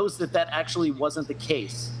knows that that actually wasn't the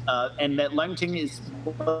case, and that Leung Teng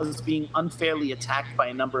was being unfairly attacked by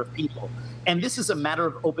a number of people. And this is a matter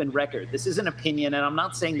of open record. This is an opinion, and I'm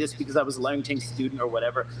not saying this because I was a Leung Teng student or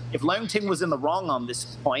whatever. If Leung Teng was in the wrong on this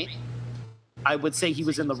point, I would say he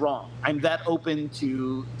was in the wrong. I'm that open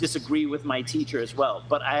to disagree with my teacher as well.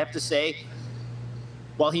 But I have to say,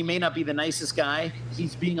 while he may not be the nicest guy,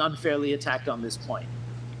 he's being unfairly attacked on this point.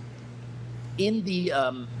 In the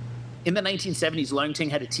 1970s, Leung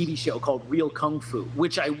Teng had a TV show called Real Kung Fu,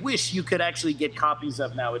 which I wish you could actually get copies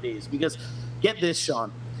of nowadays. Because, get this,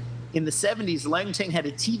 Sean, in the 70s, Leung Teng had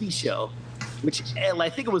a TV show, which I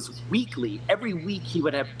think it was weekly. Every week he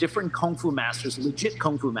would have different Kung Fu masters, legit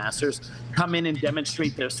Kung Fu masters, come in and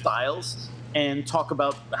demonstrate their styles and talk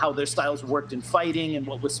about how their styles worked in fighting and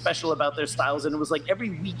what was special about their styles. And it was like every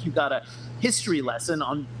week you got a history lesson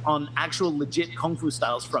on actual legit Kung Fu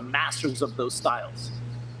styles from masters of those styles.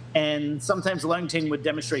 And sometimes Leung Teng would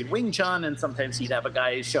demonstrate Wing Chun, and sometimes he'd have a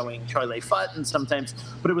guy showing Choi Lei Fut, and sometimes,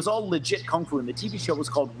 but it was all legit Kung Fu. And the TV show was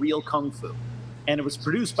called Real Kung Fu. And it was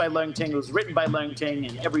produced by Leung Teng, it was written by Leung Teng,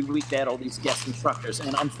 and every week they had all these guest instructors.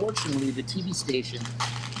 And unfortunately, the TV station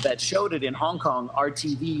that showed it in Hong Kong,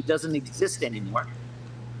 RTV, doesn't exist anymore.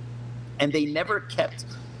 And they never kept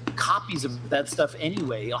copies of that stuff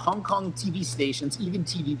anyway. Hong Kong TV stations, even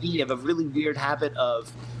TVB, have a really weird habit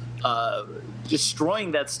of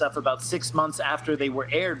destroying that stuff about 6 months after they were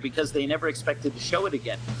aired because they never expected to show it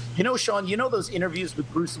again. You know, Sean, you know those interviews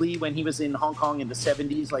with Bruce Lee when he was in Hong Kong in the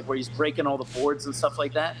 70s, like where he's breaking all the boards and stuff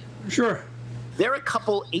like that? Sure. There are a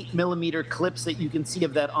couple 8mm clips that you can see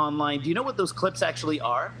of that online. Do you know what those clips actually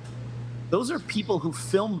are? Those are people who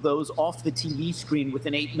filmed those off the TV screen with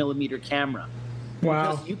an 8mm camera.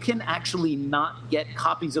 Wow. Because you can actually not get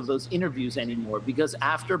copies of those interviews anymore, because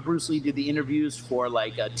after Bruce Lee did the interviews for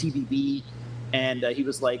like TVB, and he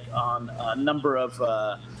was like on a number of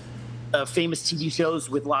famous TV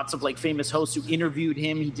shows with lots of like famous hosts who interviewed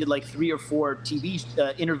him. He did like 3 or 4 TV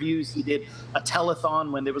interviews. He did a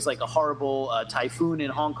telethon when there was like a horrible typhoon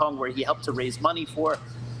in Hong Kong where he helped to raise money for.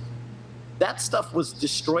 That stuff was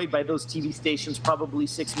destroyed by those TV stations probably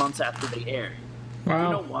 6 months after they aired. Wow. You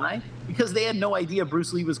know why? Because they had no idea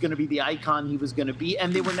Bruce Lee was going to be the icon he was going to be,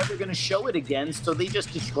 and they were never going to show it again, so they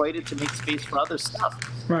just destroyed it to make space for other stuff.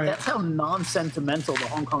 Right. That's how non-sentimental the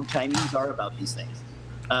Hong Kong Chinese are about these things,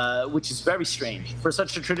 which is very strange. For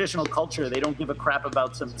such a traditional culture, they don't give a crap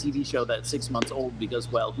about some TV show that's 6 months old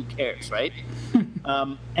because, well, who cares, right?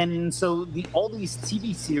 And so all these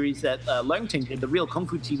TV series that Leung Ting did, the Real Kung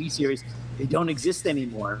Fu TV series, they don't exist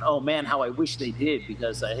anymore. And, oh man, how I wish they did,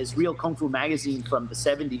 because his Real Kung Fu magazine from the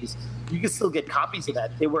 70s, you can still get copies of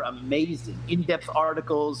that. They were amazing, in-depth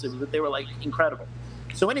articles. They were like incredible.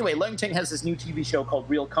 So anyway, Leung Ting has this new TV show called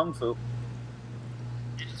Real Kung Fu.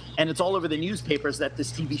 And it's all over the newspapers that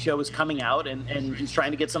this TV show is coming out, and he's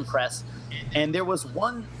trying to get some press. And there was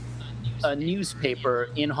one newspaper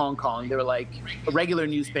in Hong Kong. They were like a regular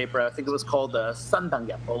newspaper. I think it was called the Sandang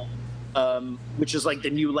Yapo, which is like the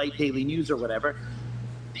New Light Daily News or whatever.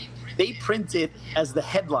 They printed as the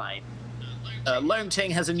headline, Leung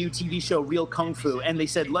Ting has a new TV show, Real Kung Fu, and they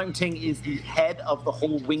said Leung Ting is the head of the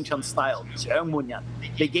whole Wing Chun style.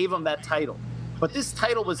 They gave him that title. But this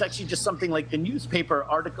title was actually just something like the newspaper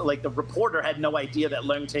article, like the reporter had no idea that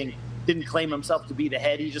Leung Ting didn't claim himself to be the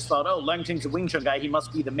head. He just thought, oh, Leung Ting's a Wing Chun guy. He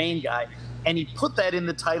must be the main guy. And he put that in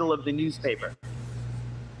the title of the newspaper.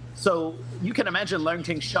 So you can imagine Leung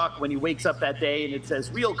Ting's shock when he wakes up that day and it says,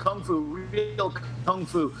 Real Kung Fu,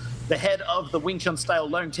 the head of the Wing Chun style,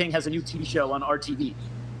 Leung Ting, has a new TV show on RTV.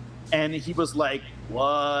 And he was like,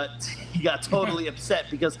 what? He got totally upset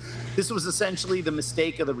because this was essentially the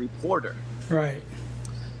mistake of the reporter. Right.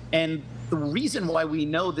 And the reason why we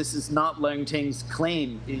know this is not Leung Ting's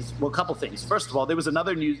claim is, well, a couple things. First of all, there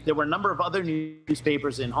were a number of other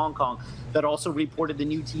newspapers in Hong Kong that also reported the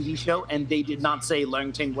new TV show, and they did not say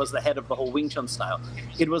Leung Ting was the head of the whole Wing Chun style.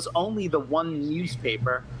 It was only the one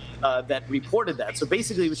newspaper that reported that. So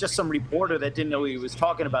basically, it was just some reporter that didn't know what he was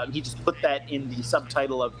talking about, and he just put that in the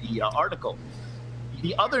subtitle of the article.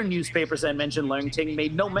 The other newspapers that mentioned Leung Ting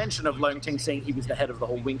made no mention of Leung Ting saying he was the head of the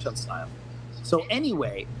whole Wing Chun style. So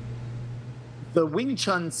anyway, the Wing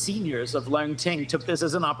Chun seniors of Leung Ting took this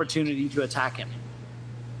as an opportunity to attack him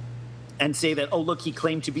and say that, oh, look, he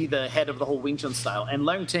claimed to be the head of the whole Wing Chun style. And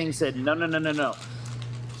Leung Ting said, no.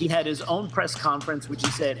 He had his own press conference, which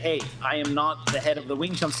he said, hey, I am not the head of the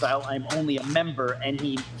Wing Chun style. I'm only a member. And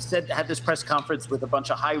he had this press conference with a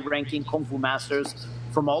bunch of high-ranking Kung Fu masters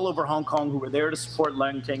from all over Hong Kong who were there to support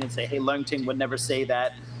Leung Ting and say, hey, Leung Ting would never say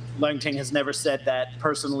that. Leung Ting has never said that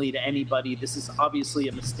personally to anybody. This is obviously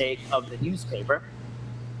a mistake of the newspaper.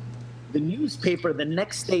 The newspaper the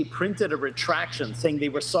next day printed a retraction saying they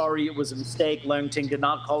were sorry, it was a mistake. Leung Ting did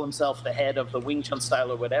not call himself the head of the Wing Chun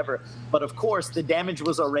style or whatever. But of course, the damage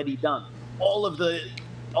was already done. All of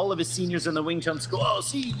his seniors in the Wing Chun school, oh,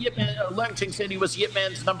 see, Yip Man, Leung Ting said he was Yip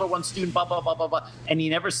Man's #1 student, blah, blah, blah, blah, blah. And he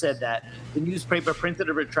never said that. The newspaper printed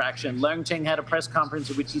a retraction. Leung Ting had a press conference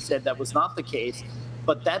in which he said that was not the case.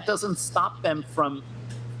 But that doesn't stop them from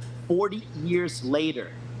 40 years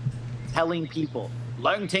later telling people,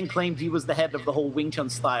 Leung Ting claimed he was the head of the whole Wing Chun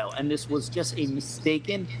style. And this was just a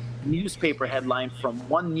mistaken newspaper headline from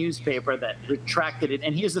one newspaper that retracted it.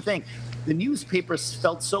 And here's the thing. The newspapers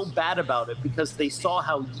felt so bad about it because they saw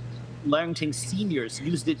how Leung Ting seniors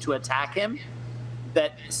used it to attack him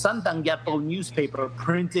that Sandang Yapo newspaper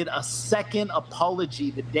printed a second apology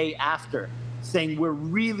the day after, saying, we're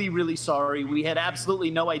really, really sorry. We had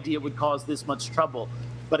absolutely no idea it would cause this much trouble.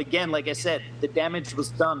 But again, like I said, the damage was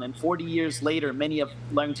done. And 40 years later, many of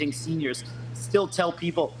Leung Ting's seniors still tell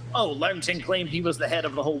people, oh, Leung Ting claimed he was the head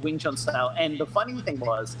of the whole Wing Chun style. And the funny thing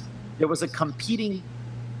was, there was a competing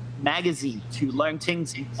magazine to Leung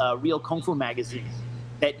Ting's Real Kung Fu magazine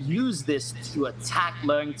that used this to attack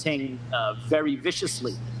Leung Ting very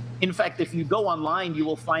viciously. In fact, if you go online, you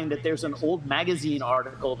will find that there's an old magazine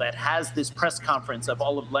article that has this press conference of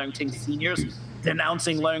all of Leung Ting's seniors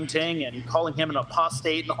denouncing Leung Ting and calling him an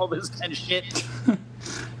apostate and all this kind of shit.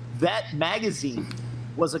 That magazine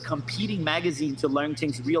was a competing magazine to Leung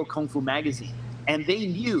Ting's Real Kung Fu magazine. And they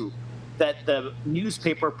knew that the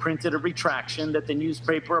newspaper printed a retraction, that the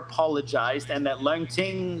newspaper apologized, and that Leung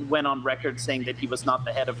Ting went on record saying that he was not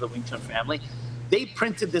the head of the Wing Chun family. They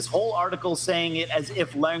printed this whole article saying it as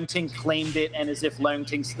if Leung Ting claimed it and as if Leung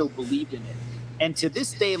Ting still believed in it. And to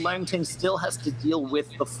this day, Leung Ting still has to deal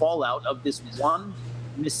with the fallout of this one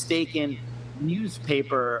mistaken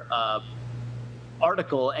newspaper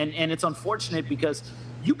article. And it's unfortunate because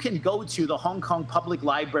you can go to the Hong Kong Public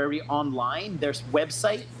Library online, their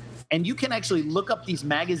website, and you can actually look up these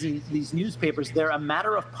magazines, these newspapers. They're a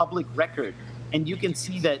matter of public record. And you can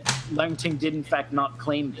see that Leung Ting did, in fact, not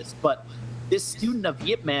claim this. But this student of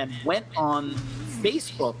Yip Man went on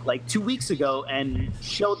Facebook like 2 weeks ago and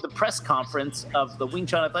showed the press conference of the Wing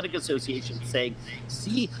Chun Athletic Association saying,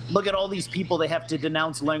 see, look at all these people, they have to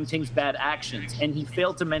denounce Leung Ting's bad actions. And he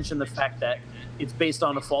failed to mention the fact that it's based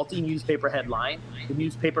on a faulty newspaper headline. The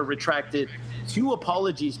newspaper retracted 2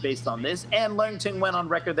 apologies based on this, and Leung Ting went on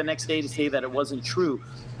record the next day to say that it wasn't true.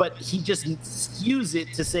 But he just skews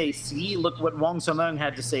it to say, see, look what Wong Sun Leung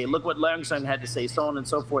had to say, look what Leung Sung had to say, so on and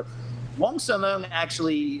so forth. Wong Sun Leung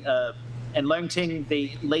actually, and Leung Ting,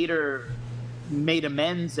 they later made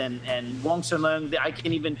amends, and Wong Sun Leung, I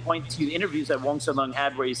can even point to interviews that Wong Sun Leung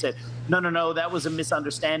had where he said, no, that was a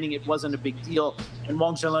misunderstanding, it wasn't a big deal. And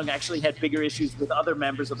Wong Sun Leung actually had bigger issues with other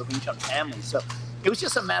members of the Wing Chun family. So it was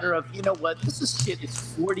just a matter of, you know what, this shit is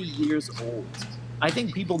 40 years old. I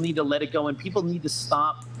think people need to let it go, and people need to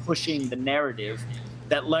stop pushing the narrative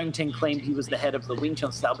that Leung Ting claimed he was the head of the Wing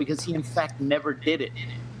Chun style, because he in fact never did it.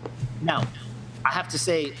 Now, I have to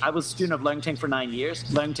say, I was a student of Leung Ting for 9 years.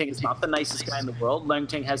 Leung Ting is not the nicest guy in the world. Leung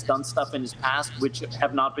Ting has done stuff in his past which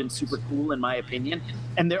have not been super cool, in my opinion.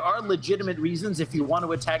 And there are legitimate reasons if you want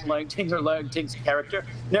to attack Leung Ting or Leung Ting's character.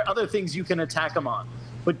 There are other things you can attack him on.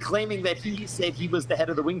 But claiming that he said he was the head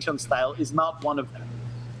of the Wing Chun style is not one of them.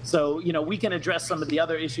 So, you know, we can address some of the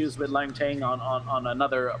other issues with Leung Ting on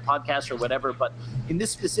another podcast or whatever. But in this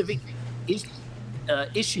specific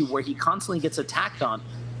issue where he constantly gets attacked on,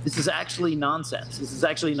 this is actually nonsense. This is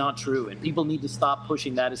actually not true. And people need to stop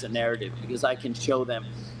pushing that as a narrative, because I can show them.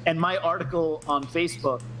 And my article on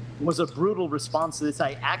Facebook was a brutal response to this.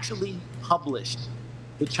 I actually published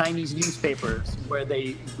the Chinese newspapers where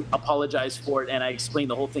they apologized for it, and I explained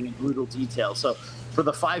the whole thing in brutal detail. So for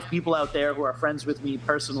the 5 people out there who are friends with me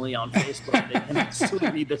personally on Facebook, they can actually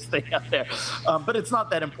read this thing out there. But it's not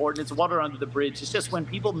that important. It's water under the bridge. It's just when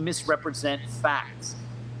people misrepresent facts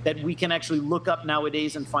that we can actually look up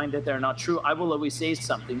nowadays and find that they're not true, I will always say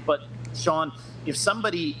something. But Sean, if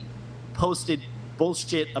somebody posted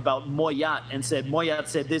bullshit about Moyat and said Moyat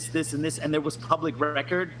said this, and this, and there was public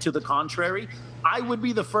record to the contrary, I would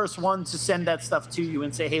be the first one to send that stuff to you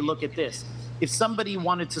and say, hey, look at this. If somebody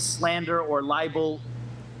wanted to slander or libel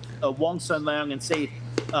Wong Sun Leung and say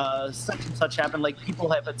such and such happened, like people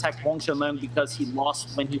have attacked Wong Sun Leung because he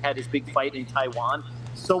lost when he had his big fight in Taiwan,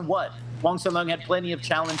 so what? Wong Sun Leung had plenty of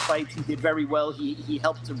challenge fights. He did very well. He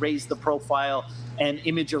helped to raise the profile and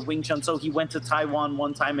image of Wing Chun. So he went to Taiwan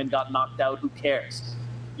one time and got knocked out. Who cares?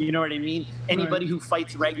 You know what I mean? Anybody who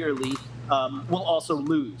fights regularly will also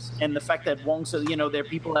lose. And the fact that Wong Sun, you know, there are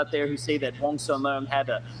people out there who say that Wong Sun Leung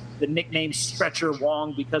had the nickname Stretcher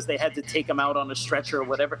Wong because they had to take him out on a stretcher or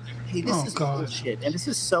whatever. Hey, this is bullshit. And this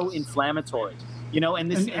is so inflammatory. You know,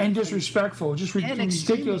 and this and disrespectful, just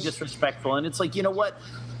ridiculous, disrespectful. And it's like, you know what?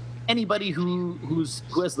 Anybody who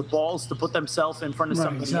has the balls to put themselves in front of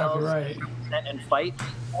somebody else and fight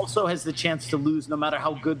also has the chance to lose, no matter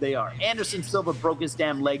how good they are. Anderson Silva broke his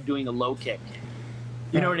damn leg doing a low kick.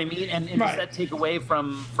 You know what I mean? And does that take away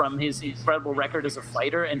from his incredible record as a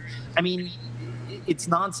fighter? And I mean, it's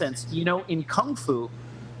nonsense. You know, in Kung Fu,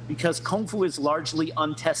 because Kung Fu is largely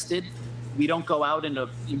untested, we don't go out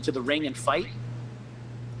into the ring and fight.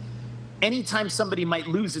 Anytime somebody might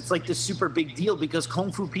lose, it's like this super big deal, because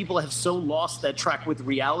Kung Fu people have so lost that track with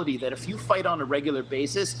reality that if you fight on a regular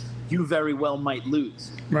basis, you very well might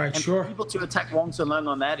lose. Right, and sure. For people to attack Wong Sun Leung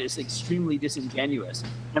on that is extremely disingenuous.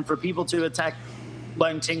 And for people to attack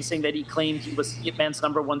Leung Ting saying that he claimed he was Ip Man's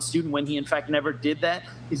 #1 student when he in fact never did that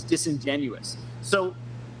is disingenuous. So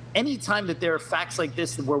anytime that there are facts like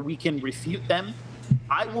this where we can refute them,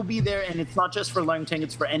 I will be there. And it's not just for Leung Ting,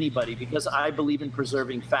 it's for anybody, because I believe in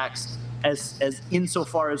preserving facts as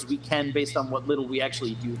insofar as we can based on what little we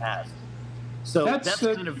actually do have. So that's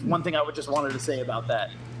kind of one thing I would just wanted to say about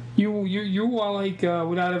that. You are like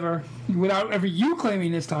without ever you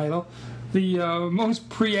claiming this title, the most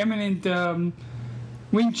preeminent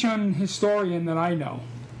Wing Chun historian that I know.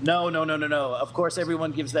 No. Of course,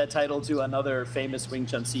 everyone gives that title to another famous Wing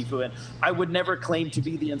Chun Sifu, and I would never claim to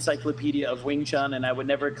be the encyclopedia of Wing Chun, and I would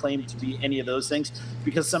never claim to be any of those things,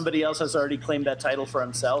 because somebody else has already claimed that title for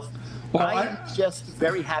himself. Well, I am just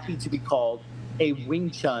very happy to be called a Wing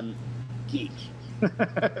Chun geek.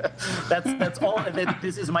 That's all.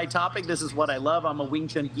 This is my topic. This is what I love. I'm a Wing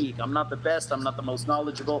Chun geek. I'm not the best. I'm not the most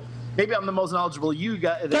knowledgeable. Maybe I'm the most knowledgeable you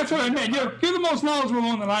guys. That's what I meant. You're the most knowledgeable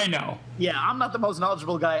one that I know. Yeah, I'm not the most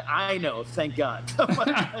knowledgeable guy I know, thank God. But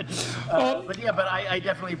I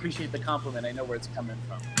definitely appreciate the compliment. I know where it's coming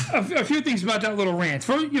from. A few things about that little rant.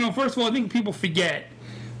 First of all, I think people forget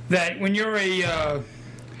that when you're a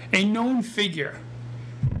known figure,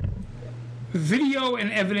 video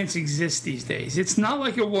and evidence exists these days. It's not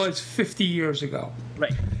like it was 50 years ago.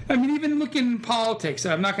 Right. I mean, even looking in politics,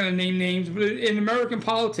 I'm not going to name names, but in American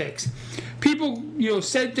politics, people,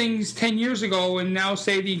 said things 10 years ago and now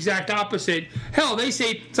say the exact opposite. Hell, they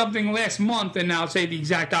say something last month and now say the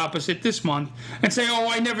exact opposite this month and say, oh,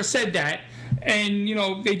 I never said that. And,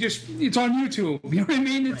 it's on YouTube. You know what I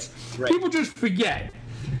mean? It's right. People just forget.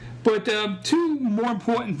 But two more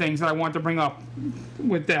important things that I want to bring up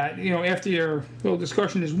with that, after your little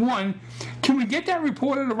discussion is, one, can we get that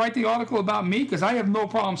reporter to write the article about me? Because I have no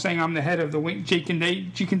problem saying I'm the head of the Jake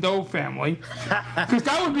and Doe family. Because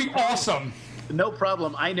that would be awesome. No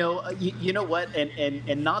problem. I know. You know what?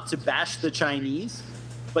 And not to bash the Chinese,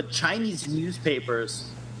 but Chinese newspapers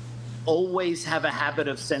always have a habit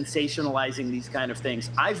of sensationalizing these kind of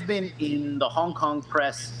things. I've been in the Hong Kong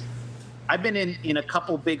press. I've been in a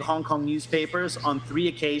couple big Hong Kong newspapers on 3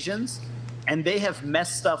 occasions, and they have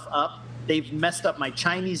messed stuff up. They've messed up my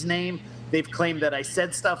Chinese name. They've claimed that I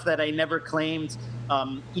said stuff that I never claimed.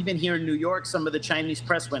 Even here in New York, some of the Chinese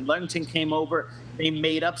press, when Leung Ting came over, they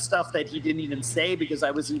made up stuff that he didn't even say because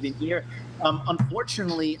I was even here.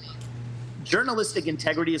 Unfortunately, journalistic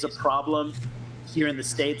integrity is a problem here in the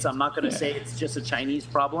States. I'm not going to say it's just a Chinese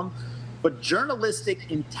problem, but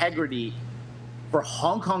journalistic integrity for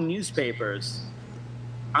Hong Kong newspapers,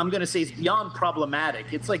 I'm going to say it's beyond problematic.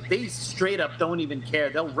 It's like they straight up don't even care.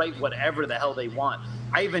 They'll write whatever the hell they want.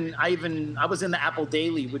 I was in the Apple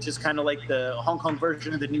Daily, which is kind of like the Hong Kong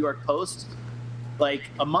version of the New York Post, like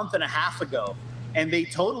a month and a half ago. And they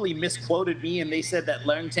totally misquoted me, and they said that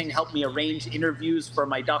Leung Ting helped me arrange interviews for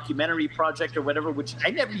my documentary project or whatever, which I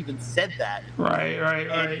never even said that. Right.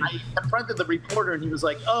 And I confronted the reporter, and he was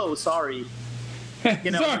like, oh, sorry. It's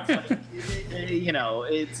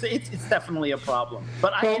definitely a problem.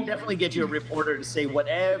 But I can definitely get you a reporter to say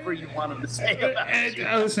whatever you want them to say about you.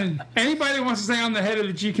 Listen, anybody that wants to say I'm the head of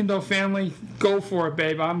the Jeek and Doe family, go for it,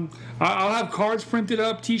 babe. I'll have cards printed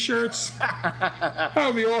up, T-shirts. That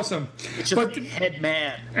would be awesome. It's just head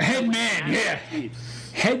man. Head man, yeah.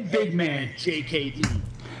 Head big man. JKD.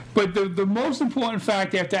 But the most important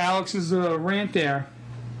fact after Alex's rant there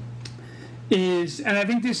is, and I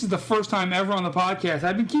think this is the first time ever on the podcast,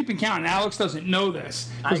 I've been keeping count, and Alex doesn't know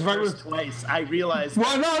this. I cursed twice. I realized.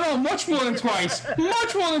 Well, no, much more than twice.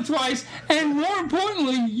 Much more than twice. And more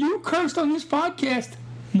importantly, you cursed on this podcast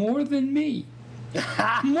more than me.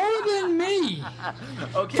 More than me.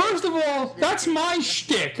 Okay. First of all, that's my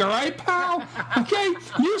shtick, all right, pal? Okay?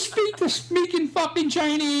 You speak in fucking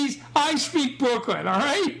Chinese, I speak Brooklyn, all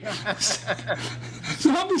right?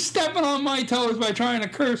 So I'll be stepping on my toes by trying to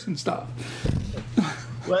curse and stuff.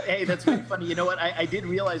 Well, hey, that's really funny. You know what? I did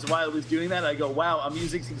realize while I was doing that, I go, wow, I'm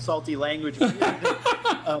using some salty language.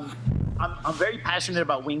 I'm very passionate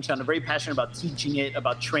about Wing Chun. I'm very passionate about teaching it,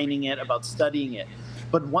 about training it, about studying it.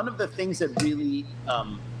 But one of the things that really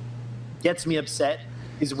gets me upset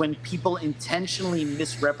is when people intentionally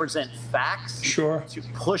misrepresent facts to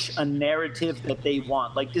push a narrative that they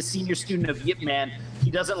want. Like this senior student of Yip Man,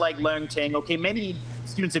 he doesn't like Leung Ting. Okay, many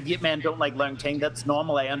students of Yip Man don't like Leung Ting. That's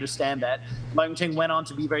normal. I understand that. Leung Ting went on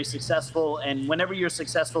to be very successful, and whenever you're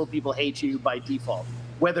successful, people hate you by default,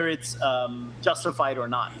 whether it's justified or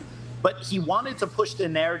not. But he wanted to push the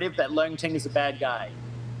narrative that Leung Ting is a bad guy.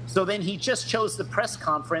 So then he just chose the press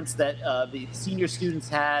conference that the senior students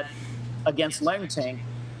had against Leung Ting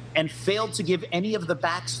and failed to give any of the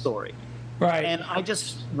backstory. Right. And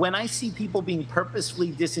when I see people being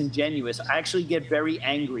purposefully disingenuous, I actually get very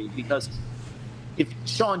angry because if,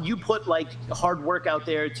 Sean, you put like hard work out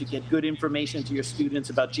there to get good information to your students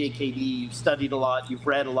about JKD, you've studied a lot, you've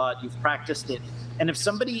read a lot, you've practiced it. And if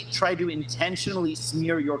somebody tried to intentionally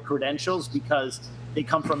smear your credentials because they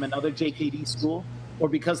come from another JKD school, or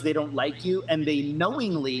because they don't like you, and they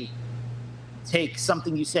knowingly take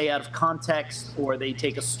something you say out of context, or they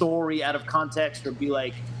take a story out of context, or be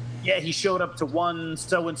like, yeah, he showed up to one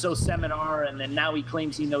so-and-so seminar, and then now he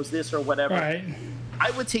claims he knows this or whatever. Right. I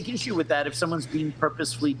would take issue with that if someone's being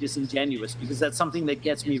purposefully disingenuous, because that's something that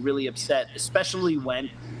gets me really upset, especially when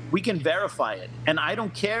we can verify it. And I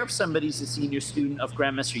don't care if somebody's a senior student of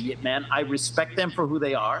Grandmaster Yip Man. I respect them for who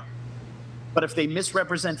they are. But if they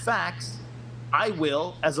misrepresent facts, I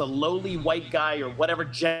will, as a lowly white guy or whatever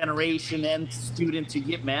generation and student to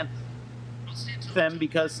Yip Man, them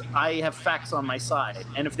because I have facts on my side.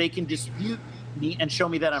 And if they can dispute me and show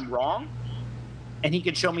me that I'm wrong, and he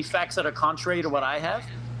can show me facts that are contrary to what I have,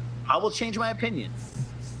 I will change my opinion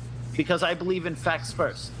because I believe in facts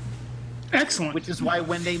first. Excellent. Which is why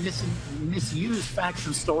when they misuse facts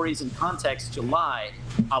and stories in context to lie,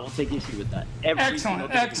 I will take issue with that.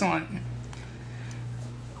 Excellent.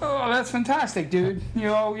 Oh, that's fantastic, dude.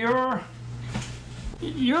 You're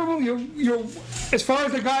you're as far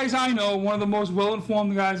as the guys I know, one of the most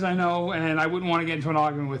well-informed guys I know, and I wouldn't want to get into an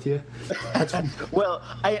argument with you. Well,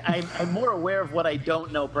 I'm more aware of what I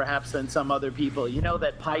don't know, perhaps, than some other people. You know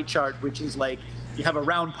that pie chart, which is like you have a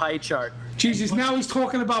round pie chart. Jesus, now he's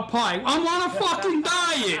talking about pie. I'm on a fucking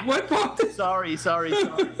diet. What? Sorry.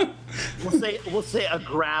 We'll say a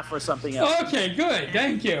graph or something else. Okay, good.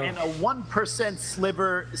 Thank you. And a 1%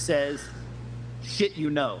 sliver says, "Shit, you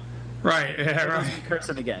know." Right. Yeah. Right.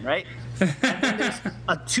 Cursing again, right? And then there's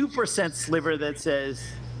a 2% sliver that says,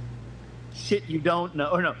 "Shit, you don't know,"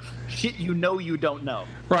 or no, "Shit, you know you don't know."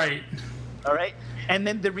 Right. All right. And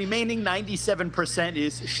then the remaining 97%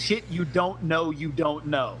 is shit you don't know you don't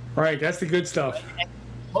know. Right, that's the good stuff. And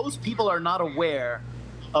most people are not aware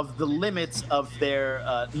of the limits of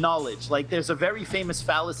their knowledge. Like, there's a very famous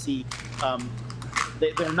fallacy.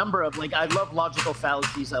 There are a number of, like, I love logical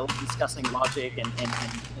fallacies. I love discussing logic and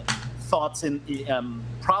thoughts and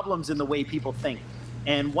problems in the way people think.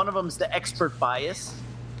 And one of them is the expert bias.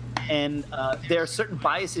 And there are certain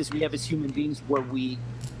biases we have as human beings where we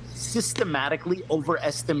systematically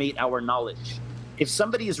overestimate our knowledge. If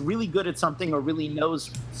somebody is really good at something or really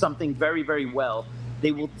knows something very, very well,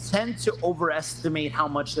 they will tend to overestimate how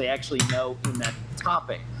much they actually know in that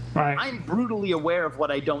topic. Right. I'm brutally aware of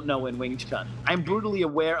what I don't know in Wing Chun. I'm brutally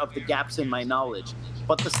aware of the gaps in my knowledge.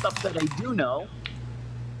 But the stuff that I do know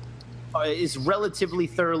is relatively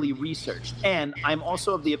thoroughly researched. And I'm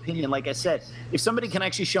also of the opinion, like I said, if somebody can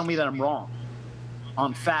actually show me that I'm wrong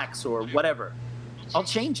on facts or whatever, I'll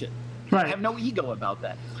change it. Right. I have no ego about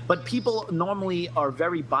that. But people normally are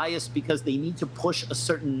very biased because they need to push a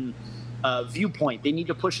certain viewpoint. They need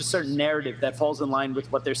to push a certain narrative that falls in line with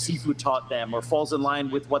what their sifu taught them or falls in line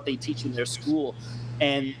with what they teach in their school.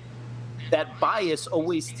 And that bias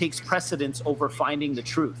always takes precedence over finding the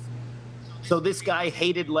truth. So this guy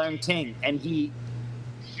hated Leung Ting, and he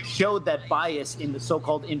showed that bias in the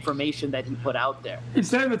so-called information that he put out there.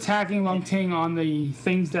 Instead of attacking Leung Ting on the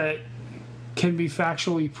things that can be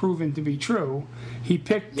factually proven to be true, he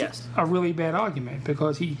picked a really bad argument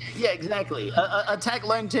because he... Yeah, exactly. Attack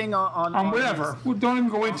Leung Ting on whatever. Don't even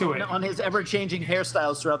go into it. On his ever-changing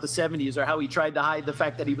hairstyles throughout the 70s, or how he tried to hide the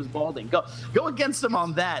fact that he was balding. Go against him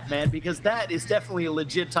on that, man, because that is definitely a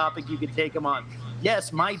legit topic you could take him on.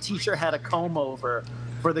 Yes, my teacher had a comb-over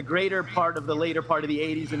for the greater part of the later part of the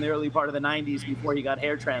 80s and the early part of the 90s before he got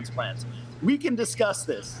hair transplants. We can discuss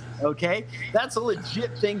this, okay? That's a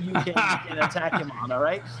legit thing you can attack him on, all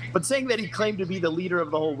right? But saying that he claimed to be the leader of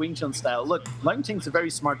the whole Wing Chun style, look, Leung Ting's a very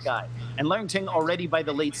smart guy. And Leung Ting already by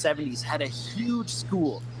the late 70s had a huge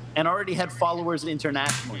school and already had followers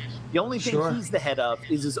internationally. The only thing he's the head of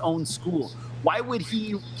is his own school. Why would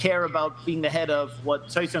he care about being the head of what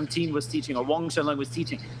Choi Sung-tin was teaching or Wong Shenlong was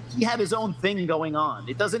teaching? He had his own thing going on.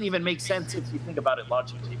 It doesn't even make sense if you think about it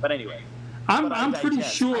logically. But anyway. I'm pretty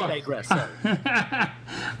sure. I digress.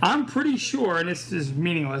 I'm pretty sure, and this is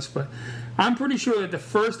meaningless, but I'm pretty sure that the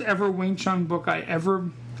first ever Wing Chun book I ever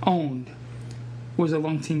owned was a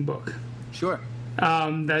Leung Ting book. Sure.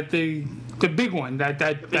 That the big one.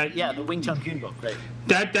 The Wing Chun Kyun book, right?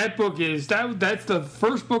 That book is that's the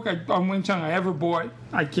first book on Wing Chun I ever bought.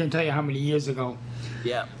 I can't tell you how many years ago.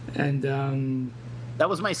 Yeah. And that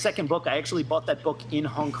was my second book. I actually bought that book in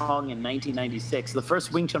Hong Kong in 1996. The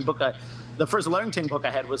first Wing Chun book, the first Leung Ting book I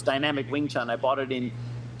had was Dynamic Wing Chun. I bought it in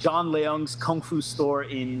John Leung's Kung Fu store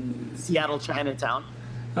in Seattle, Chinatown,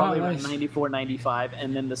 probably around 94, 95.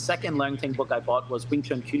 And then the second Leung Ting book I bought was Wing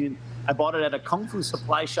Chun Kyun. I bought it at a Kung Fu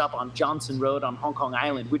supply shop on Johnson Road on Hong Kong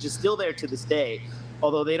Island, which is still there to this day.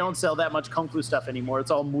 Although they don't sell that much Kung Fu stuff anymore. It's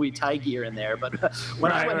all Muay Thai gear in there. But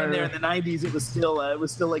when I went in there in the 90s, it was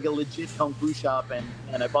still like a legit Kung Fu shop.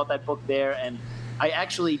 And I bought that book there. And I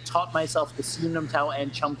actually taught myself the Siu Nam Tao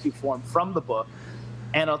and Chum Kyu form from the book.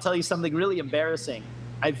 And I'll tell you something really embarrassing.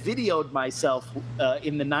 I videoed myself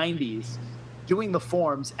in the 90s doing the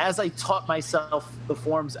forms as I taught myself the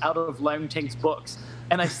forms out of Leung Ting's books.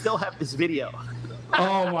 And I still have this video.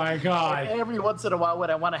 Oh my God. Every once in a while when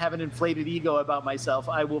I want to have an inflated ego about myself,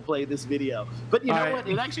 I will play this video. But you know what?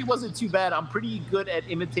 It actually wasn't too bad. I'm pretty good at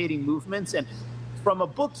imitating movements. And from a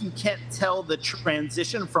book, you can't tell the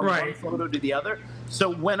transition from one photo to the other.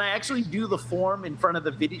 So when I actually do the form in front of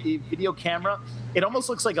the video camera, it almost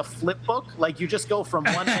looks like a flip book. Like you just go from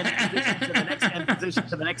one end position to the next end position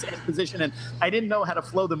to the next end position. And I didn't know how to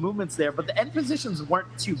flow the movements there, but the end positions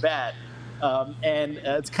weren't too bad. And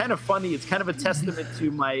it's kind of funny. It's kind of a testament to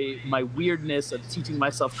my weirdness of teaching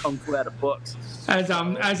myself Kung Fu out of books. As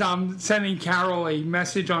I'm sending Carol a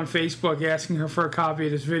message on Facebook asking her for a copy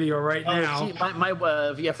of this video now. My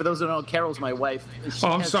for those who don't know, Carol's my wife.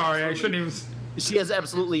 I'm sorry. I shouldn't even... She has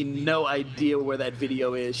absolutely no idea where that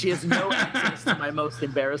video is. She has no access to my most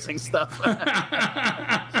embarrassing stuff.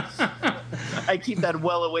 I keep that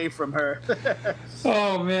well away from her.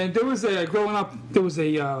 Oh man, growing up, there was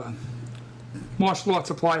a martial arts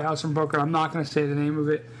supply house in Brooklyn. I'm not going to say the name of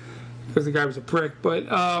it because the guy was a prick, but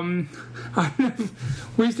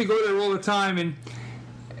we used to go there all the time, and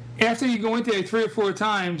after you go into there 3 or 4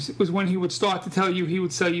 times was when he would start to tell you he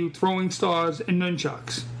would sell you throwing stars and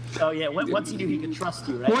nunchucks. Oh yeah, once he knew he could trust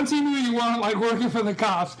you, right? Once he knew you weren't like working for the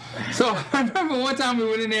cops. So I remember one time we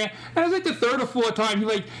went in there, and it was like the 3rd or 4th time.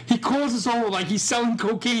 He calls us over like he's selling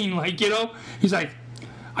cocaine, He's like,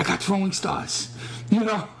 I got throwing stars,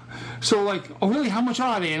 So like, oh really? How much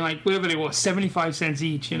are they? And like whatever they were, 75 cents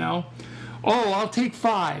each, Oh, I'll take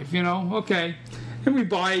 5, Okay, and we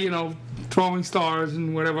buy throwing stars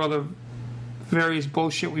and whatever other various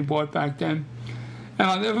bullshit we bought back then. And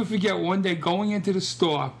I'll never forget one day going into the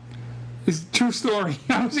store. It's a true story.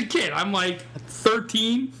 I was a kid. I'm like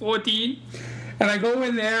 13, 14. And I go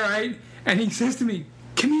in there, right? And he says to me,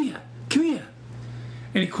 come here.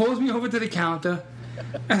 And he calls me over to the counter.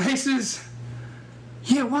 And I says,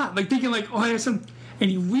 yeah, what? Like thinking like, oh, I have some.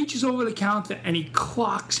 And he reaches over the counter and he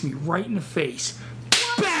clocks me right in the face.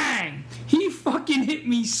 Bang! He fucking hit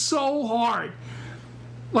me so hard.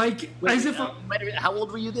 Like, as if... how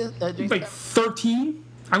old were you then? Like 13.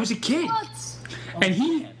 I was a kid. What? And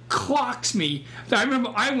he clocks me. I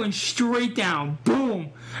remember I went straight down.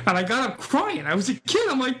 Boom. And I got up crying. I was a kid.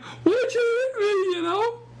 I'm like, what'd you hit me,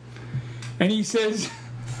 And he says,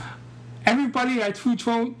 everybody I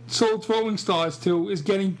sold throwing stars to is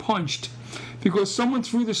getting punched because someone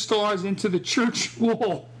threw the stars into the church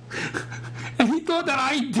wall. And he thought that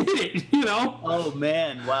I did it, Oh,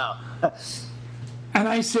 man. Wow. And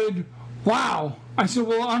I said, wow. I said,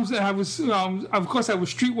 well, I was of course, I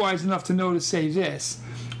was streetwise enough to know to say this.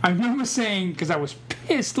 I remember saying, because I was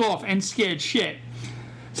pissed off and scared shit,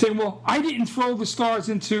 saying, well, I didn't throw the stars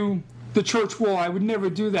into the church wall. I would never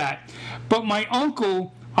do that. But my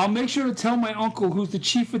uncle, I'll make sure to tell my uncle, who's the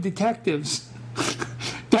chief of detectives,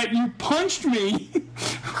 that you punched me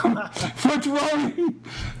for throwing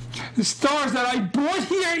the stars that I bought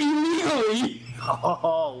here illegally.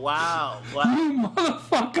 Oh, wow. You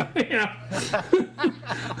motherfucker.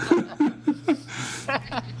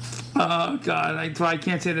 Oh, God. I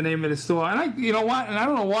can't say the name of the store. And you know what? And I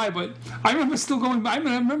don't know why, but I remember still going back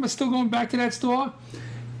to that store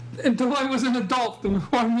until I was an adult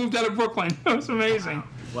before I moved out of Brooklyn. It was amazing.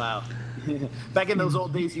 Wow. Back in those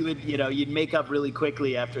old days, you'd make up really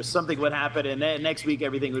quickly after something would happen, and then next week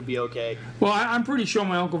everything would be okay. Well, I'm pretty sure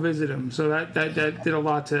my uncle visited him, so that did a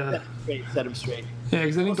lot to set him straight. Yeah,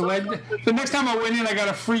 because I think the next time I went in, I got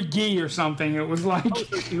a free gi or something. It was like... Oh,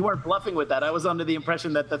 so you weren't bluffing with that. I was under the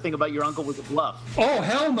impression that the thing about your uncle was a bluff. Oh,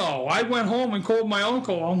 hell no. I went home and called my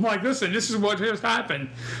uncle. I'm like, listen, this is what just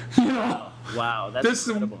happened. Wow, that's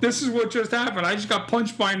incredible. This is what just happened. I just got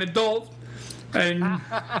punched by an adult. And wow,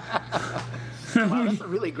 that's a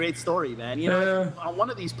really great story, man. On one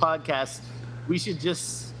of these podcasts, we should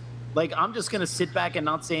just, I'm just going to sit back and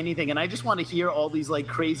not say anything. And I just want to hear all these,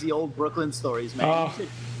 crazy old Brooklyn stories, man.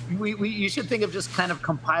 You should think of just kind of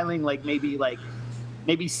compiling, maybe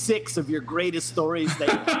 6 of your greatest stories that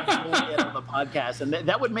you get on the podcast. And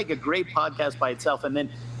that would make a great podcast by itself. And then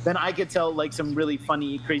I could tell, some really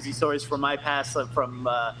funny, crazy stories from my past, from...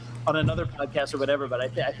 on another podcast or whatever, but I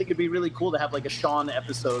think it'd be really cool to have a Sean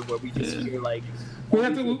episode where we just hear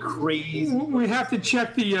crazy. We have to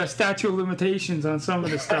check the statute of limitations on some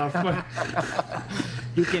of the stuff.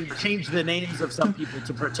 You can change the names of some people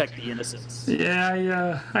to protect the innocents.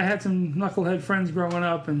 Yeah, I had some knucklehead friends growing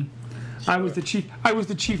up, and sure. I was the chief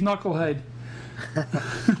knucklehead.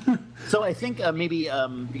 So I think maybe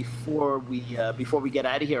before we get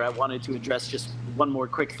out of here, I wanted to address just one more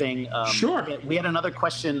quick thing. Sure. We had another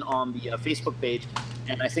question on the Facebook page,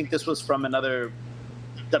 and I think this was from another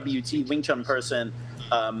WT Wing Chun person.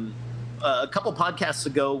 A couple podcasts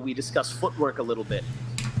ago, we discussed footwork a little bit,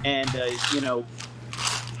 and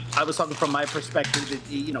I was talking from my perspective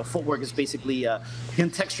that, footwork is basically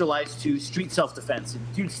contextualized to street self-defense.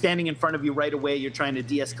 Dude standing in front of you right away, you're trying to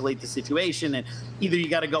de-escalate the situation, and either you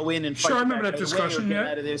got to go in and fight. Sure, I remember that discussion. Get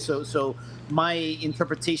out of there. So my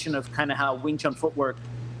interpretation of kind of how Wing Chun footwork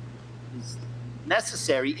is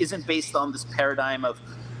necessary isn't based on this paradigm of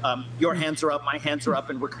your hands are up, my hands are up,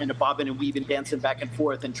 and we're kind of bobbing and weaving, dancing back and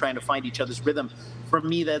forth and trying to find each other's rhythm. For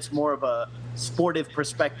me, that's more of a sportive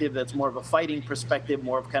perspective. That's more of a fighting perspective,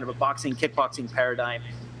 more of kind of a boxing, kickboxing paradigm.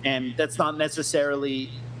 And that's not necessarily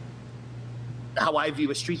how I view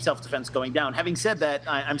a street self-defense going down. Having said that,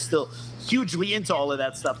 I'm still hugely into all of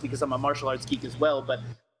that stuff because I'm a martial arts geek as well. But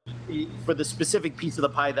for the specific piece of the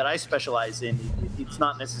pie that I specialize in, it's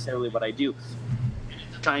not necessarily what I do.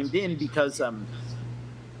 Chimed in because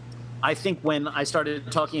I think when I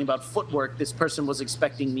started talking about footwork, this person was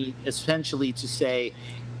expecting me essentially to say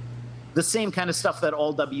the same kind of stuff that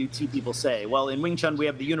all WT people say. Well, in Wing Chun, we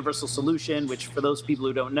have the universal solution, which for those people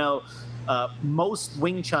who don't know, most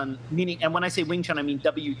Wing Chun, meaning, and when I say Wing Chun, I mean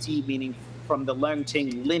WT, meaning from the Leung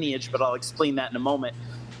Ting lineage, but I'll explain that in a moment,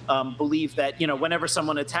 believe that, whenever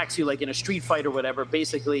someone attacks you, like in a street fight or whatever,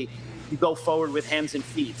 basically you go forward with hands and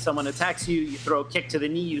feet. Someone attacks you, you throw a kick to the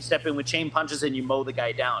knee, you step in with chain punches, and you mow the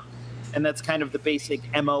guy down. And that's kind of the basic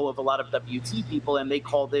MO of a lot of WT people, and they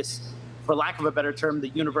call this, for lack of a better term, the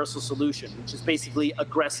universal solution, which is basically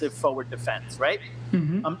aggressive forward defense, right?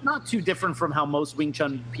 Mm-hmm. Not too different from how most Wing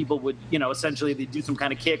Chun people would, essentially they do some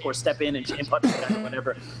kind of kick or step in and punch or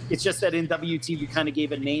whatever. It's just that in WT, we kind of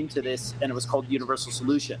gave a name to this, and it was called universal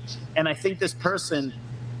solution. And I think this person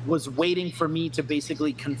was waiting for me to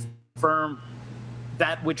basically confirm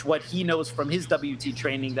that what he knows from his WT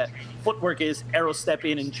training, that footwork is arrow step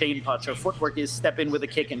in and chain punch, or footwork is step in with a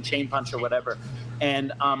kick and chain punch or whatever.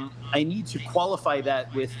 And I need to qualify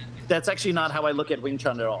that with, that's actually not how I look at Wing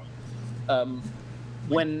Chun at all. To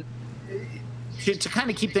kind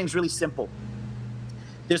of keep things really simple,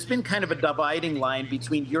 there's been kind of a dividing line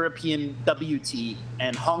between European WT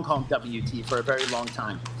and Hong Kong WT for a very long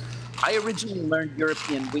time. I originally learned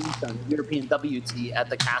European Wing Chun, European WT at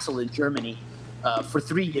the castle in Germany, for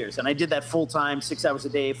 3 years. And I did that full time, 6 hours a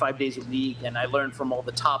day, 5 days a week. And I learned from all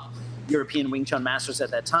the top European Wing Chun masters at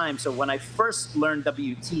that time. So when I first learned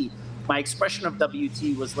WT, my expression of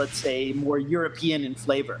WT was, let's say, more European in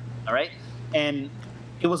flavor. All right. And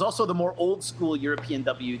it was also the more old school European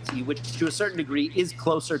WT, which to a certain degree is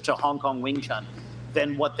closer to Hong Kong Wing Chun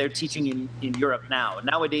than what they're teaching in Europe now.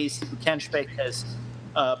 Nowadays, Kenshbeck has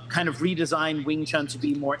kind of redesigned Wing Chun to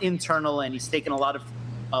be more internal, and he's taken a lot of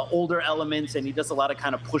older elements, and he does a lot of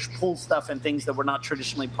kind of push-pull stuff and things that were not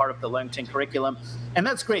traditionally part of the Leung Ting curriculum. And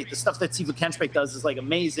that's great. The stuff that Sifu Kenshbeck does is like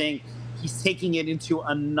amazing. He's taking it into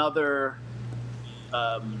another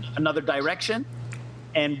direction,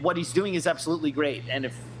 and what he's doing is absolutely great. And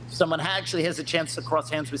if someone actually has a chance to cross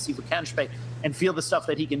hands with Sifu Kenshbeck and feel the stuff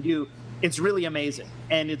that he can do, it's really amazing.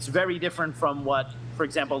 And it's very different from what, for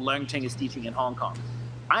example, Leung Ting is teaching in Hong Kong.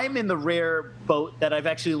 I'm in the rare boat that I've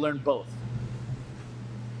actually learned both.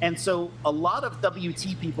 And so a lot of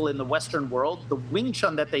WT people in the Western world, the Wing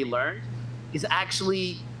Chun that they learn is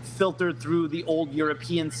actually filtered through the old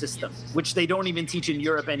European system, which they don't even teach in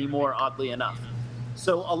Europe anymore, oddly enough.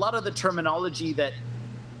 So a lot of the terminology that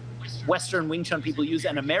Western Wing Chun people use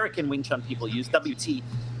and American Wing Chun people use, WT,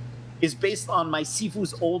 is based on my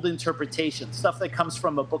Sifu's old interpretation, stuff that comes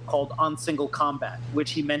from a book called On Single Combat, which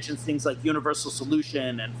he mentions things like universal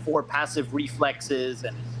solution and 4 passive reflexes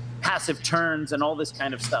and passive turns and all this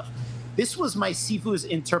kind of stuff. This was my Sifu's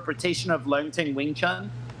interpretation of Leung Ting Wing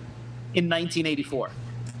Chun in 1984.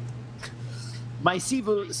 My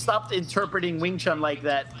Sifu stopped interpreting Wing Chun like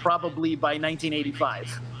that probably by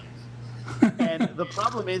 1985. And the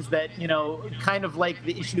problem is that, kind of like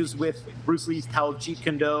the issues with Bruce Lee's Tao of Jeet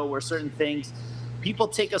Kune Do or certain things, people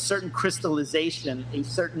take a certain crystallization, a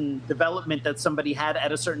certain development that somebody had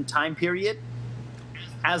at a certain time period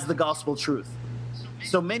as the gospel truth.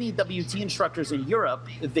 So many WT instructors in Europe,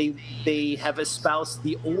 they have espoused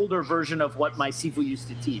the older version of what my Sifu used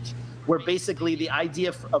to teach, where basically the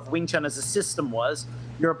idea of Wing Chun as a system was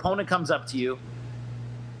your opponent comes up to you.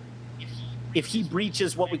 If he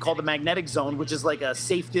breaches what we call the magnetic zone, which is like a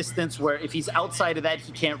safe distance where if he's outside of that,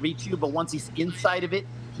 he can't reach you, but once he's inside of it,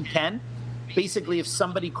 he can. Basically, if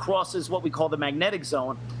somebody crosses what we call the magnetic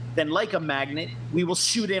zone, then like a magnet, we will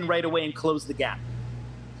shoot in right away and close the gap.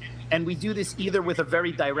 And we do this either with a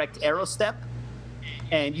very direct arrow step,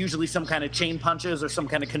 and usually some kind of chain punches or some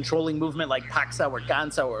kind of controlling movement like Paksao or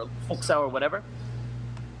Gansao or Fuksao or whatever.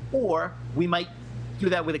 Or we might do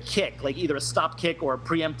that with a kick, like either a stop kick or a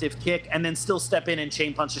preemptive kick, and then still step in and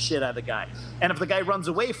chain punch the shit out of the guy. And if the guy runs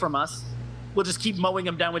away from us, we'll just keep mowing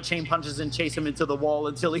him down with chain punches and chase him into the wall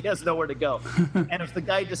until he has nowhere to go. And if the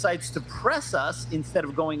guy decides to press us instead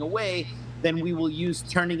of going away, then we will use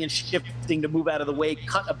turning and shifting to move out of the way,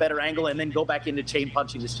 cut a better angle, and then go back into chain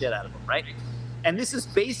punching the shit out of him, right? And this is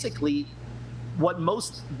basically what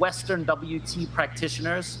most Western WT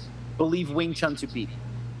practitioners believe Wing Chun to be.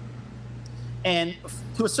 And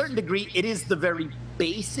to a certain degree, it is the very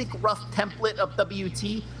basic rough template of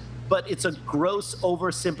WT, but it's a gross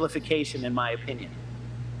oversimplification, in my opinion.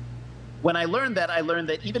 When I learned that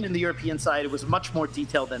even in the European side, it was much more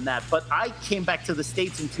detailed than that. But I came back to the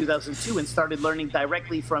States in 2002 and started learning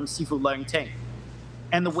directly from Sifu Leung Ting.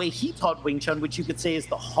 And the way he taught Wing Chun, which you could say is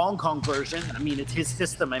the Hong Kong version, I mean, it's his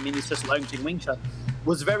system. I mean, it's just Leung Ting Wing Chun,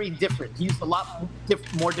 was very different. He used a lot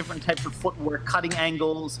more different types of footwork, cutting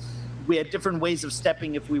angles. We had different ways of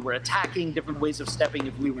stepping if we were attacking, different ways of stepping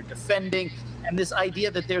if we were defending. And this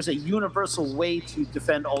idea that there's a universal way to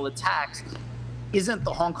defend all attacks isn't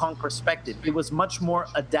the Hong Kong perspective. It was much more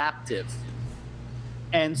adaptive.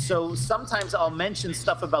 And so sometimes I'll mention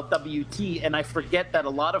stuff about WT and I forget that a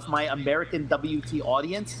lot of my American WT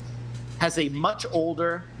audience has a much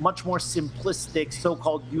older, much more simplistic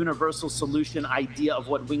so-called universal solution idea of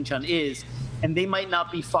what Wing Chun is. And they might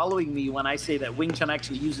not be following me when I say that Wing Chun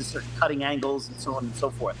actually uses certain cutting angles and so on and so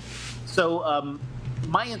forth. So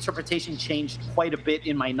my interpretation changed quite a bit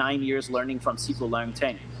in my 9 years learning from Sifu Leung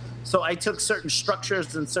Ting. So I took certain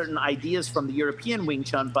structures and certain ideas from the European Wing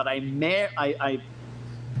Chun, but I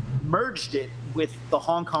merged it with the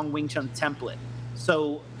Hong Kong Wing Chun template.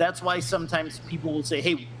 So that's why sometimes people will say,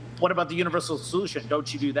 hey, what about the universal solution?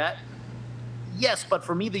 Don't you do that? Yes, but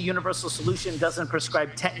for me, the universal solution doesn't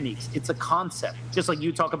prescribe techniques. It's a concept, just like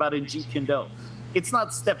you talk about in Jeet Kune Do. It's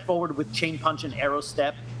not step forward with chain punch and arrow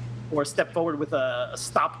step, or step forward with a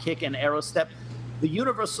stop kick and arrow step. The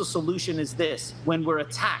universal solution is this. When we're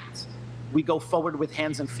attacked, we go forward with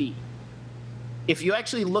hands and feet. If you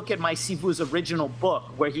actually look at my Sifu's original book,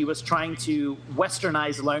 where he was trying to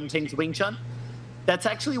westernize Leung Ting's Wing Chun, that's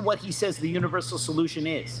actually what he says the universal solution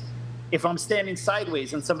is. If I'm standing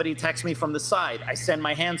sideways and somebody attacks me from the side, I send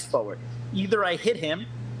my hands forward. Either I hit him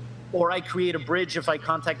or I create a bridge if I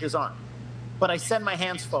contact his arm. But I send my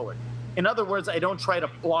hands forward. In other words, I don't try to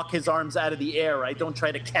block his arms out of the air. I don't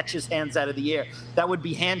try to catch his hands out of the air. That would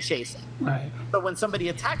be hand chasing. Right. So when somebody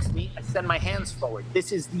attacks me, I send my hands forward.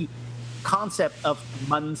 This is the concept of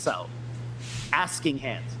man sao, asking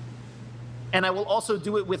hands. And I will also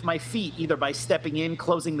do it with my feet, either by stepping in,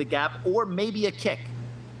 closing the gap, or maybe a kick.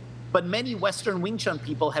 But many Western Wing Chun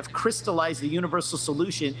people have crystallized the universal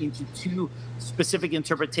solution into two specific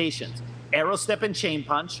interpretations: arrow step and chain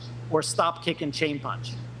punch, or stop kick and chain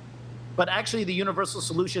punch. But actually, the universal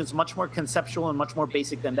solution is much more conceptual and much more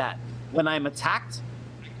basic than that. When I'm attacked,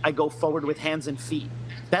 I go forward with hands and feet.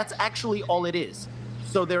 That's actually all it is.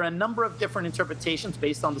 So there are a number of different interpretations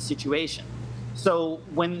based on the situation. So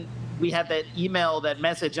when we had that email, that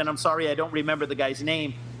message, and I'm sorry, I don't remember the guy's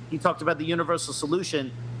name, he talked about the universal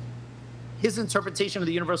solution. His interpretation of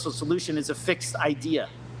the universal solution is a fixed idea.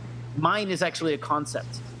 Mine is actually a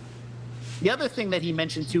concept. The other thing that he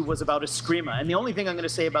mentioned too was about Eskrima, and the only thing I'm going to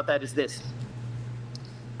say about that is this.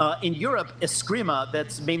 In Europe, Eskrima,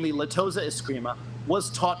 that's mainly Latosa Eskrima, was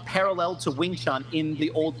taught parallel to Wing Chun in the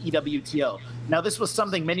old EWTO. Now, this was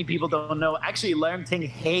something many people don't know. Actually, Leung Ting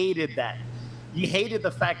hated that. He hated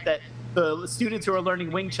the fact that the students who are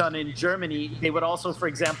learning Wing Chun in Germany, they would also, for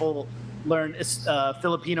example, learn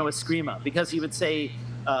Filipino Eskrima, because he would say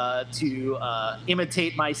to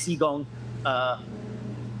imitate my Sigong,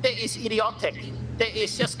 that is idiotic. That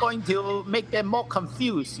is just going to make them more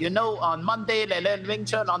confused. You know, on Monday they learn Wing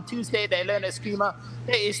Chun, on Tuesday they learn Eskrima.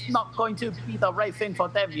 That is not going to be the right thing for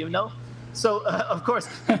them, you know? So, of course,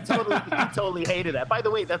 he totally hated that. By the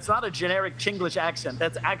way, that's not a generic Chinglish accent.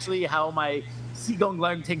 That's actually how my Sigong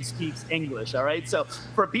Leung Ting speaks English, all right? So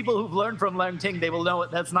for people who've learned from Leung Ting, they will know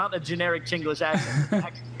that's not a generic Chinglish accent. That's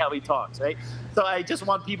actually how he talks, right? So I just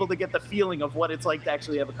want people to get the feeling of what it's like to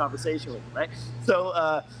actually have a conversation with him, right?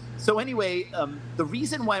 So anyway, the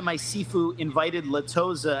reason why my Sifu invited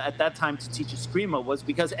Latosa at that time to teach Eskrima was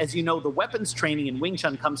because, as you know, the weapons training in Wing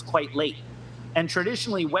Chun comes quite late. And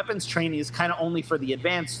traditionally, weapons training is kind of only for the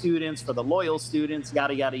advanced students, for the loyal students,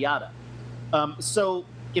 yada, yada, yada. So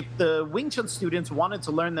if the Wing Chun students wanted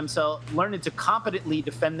to learn to competently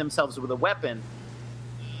defend themselves with a weapon,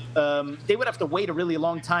 they would have to wait a really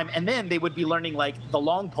long time. And then they would be learning like the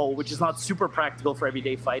long pole, which is not super practical for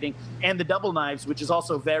everyday fighting, and the double knives, which is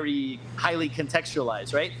also very highly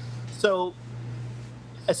contextualized, right? So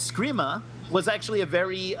Eskrima was actually a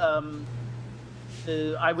very...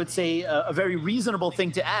 I would say a very reasonable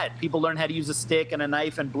thing to add. People learn how to use a stick and a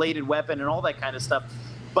knife and bladed weapon and all that kind of stuff.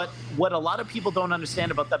 But what a lot of people don't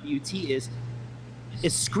understand about WT is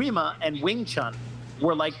Eskrima and Wing Chun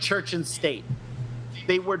were like church and state.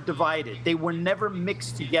 They were divided. They were never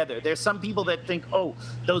mixed together. There's some people that think, oh,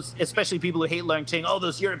 those, especially people who hate Leung Ting, oh,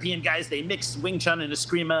 those European guys, they mixed Wing Chun and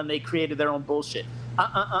Eskrima and they created their own bullshit.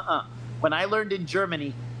 When I learned in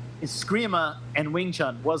Germany, Eskrima and Wing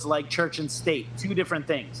Chun was like church and state, two different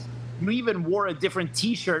things. You even wore a different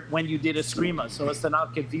T-shirt when you did Eskrima, so as to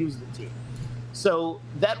not confuse the two. So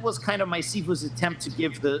that was kind of my Sifu's attempt to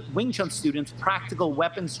give the Wing Chun students practical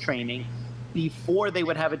weapons training before they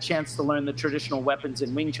would have a chance to learn the traditional weapons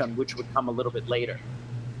in Wing Chun, which would come a little bit later.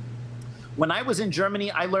 When I was in Germany,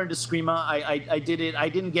 I learned Eskrima. I did it. I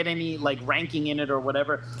didn't get any like ranking in it or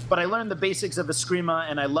whatever, but I learned the basics of Eskrima,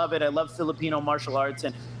 and I love it. I love Filipino martial arts,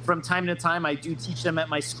 and from time to time, I do teach them at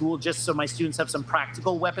my school just so my students have some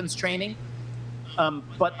practical weapons training.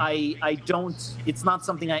 But I don't. It's not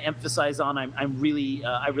something I emphasize on. I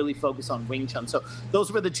really focus on Wing Chun. So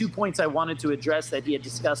those were the 2 points I wanted to address that he had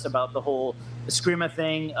discussed about the whole Eskrima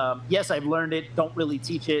thing. Yes, I've learned it. Don't really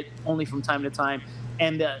teach it. Only from time to time.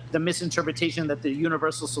 And the misinterpretation that the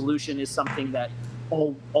universal solution is something that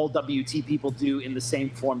all WT people do in the same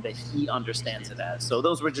form that he understands it as. So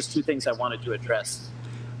those were just 2 things I wanted to address.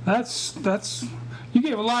 That's you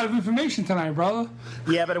gave a lot of information tonight, brother.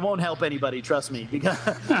 Yeah, but it won't help anybody, trust me, because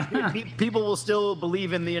people will still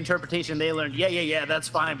believe in the interpretation they learned. Yeah, that's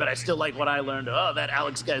fine, but I still like what I learned. Oh, that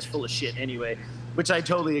Alex guy's full of shit anyway, which I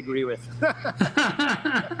totally agree with.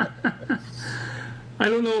 I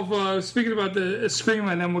don't know if, speaking about the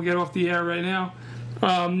Eskrima, and then we'll get off the air right now.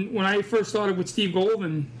 When I first started with Steve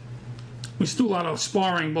Golden, we used to do a lot of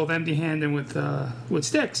sparring, both empty hand and with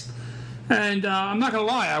sticks. And I'm not going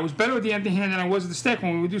to lie, I was better with the empty hand than I was with the stick.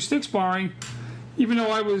 When we would do stick sparring, even though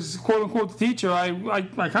I was quote-unquote the teacher,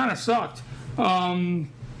 I kind of sucked. And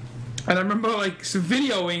I remember like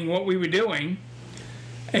videoing what we were doing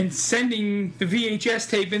and sending the VHS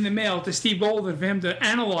tape in the mail to Steve Golden for him to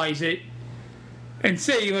analyze it and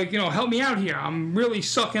say, like, help me out here. I'm really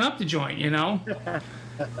sucking up the joint,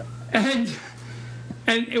 And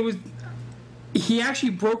it was... He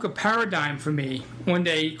actually broke a paradigm for me one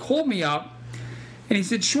day. He called me up, and he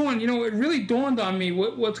said, Sean, it really dawned on me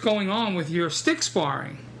what's going on with your stick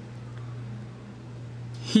sparring.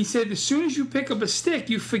 He said, as soon as you pick up a stick,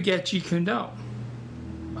 you forget Jeet Kune Do.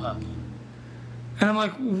 And I'm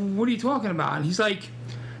like, what are you talking about? And he's like,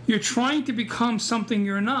 you're trying to become something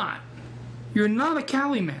you're not. You're not a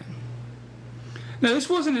Cali man. Now, this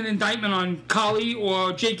wasn't an indictment on Kali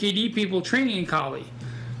or JKD people training in Kali.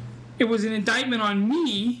 It was an indictment on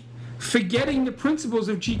me forgetting the principles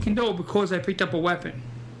of Jeet Kune Do because I picked up a weapon.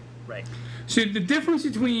 Right. So the difference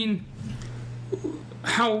between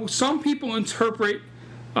how some people interpret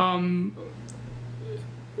weaponry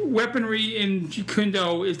in Jeet Kune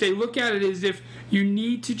Do is they look at it as if you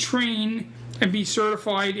need to train and be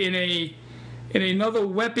certified in another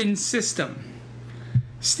weapon system.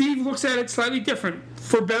 Steve looks at it slightly different,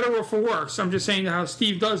 for better or for worse. I'm just saying how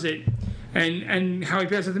Steve does it. And how he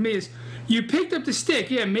passed it to me is, you picked up the stick.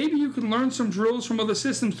 Yeah, maybe you can learn some drills from other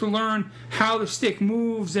systems to learn how the stick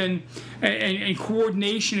moves and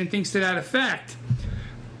coordination and things to that effect.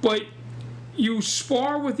 But you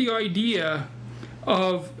spar with the idea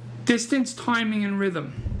of distance, timing, and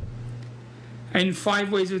rhythm, and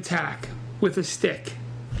 5 ways of attack with a stick.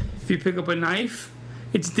 If you pick up a knife,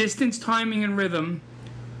 it's distance, timing, and rhythm,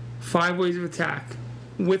 5 ways of attack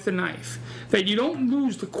with a knife. That you don't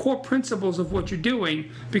lose the core principles of what you're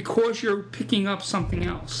doing because you're picking up something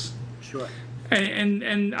else. Sure. And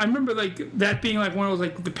I remember like that being like one of those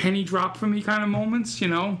like the penny drop for me kind of moments,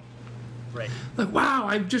 Right. Like,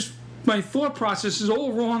 wow, my thought process is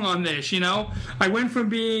all wrong on this, I went from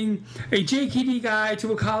being a JKD guy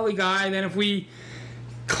to a Kali guy, then if we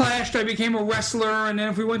clashed, I became a wrestler, and then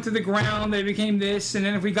if we went to the ground, I became this, and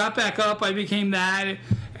then if we got back up, I became that,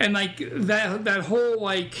 and like that whole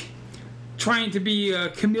like trying to be a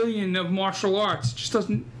chameleon of martial arts just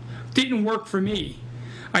didn't work for me.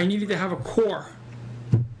 I needed to have a core,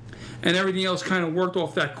 and everything else kind of worked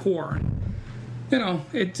off that core.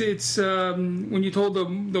 It's when you told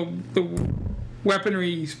the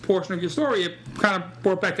weaponry portion of your story, it kind of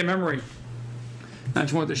brought back the memory. I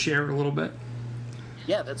just wanted to share it a little bit.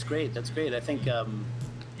 Yeah, that's great. I think,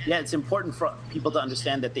 it's important for people to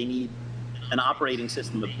understand that they need an operating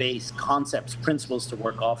system, a base, concepts, principles to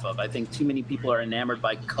work off of. I think too many people are enamored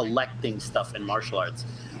by collecting stuff in martial arts.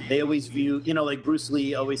 They always view, like Bruce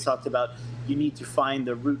Lee always talked about, you need to find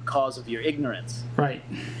the root cause of your ignorance. Right.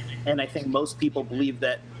 And I think most people believe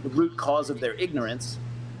that the root cause of their ignorance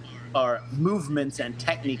are movements and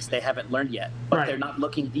techniques they haven't learned yet, but right. They're not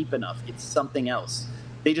looking deep enough. It's something else.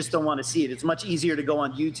 They just don't want to see it. It's much easier to go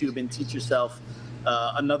on YouTube and teach yourself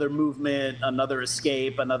another movement, another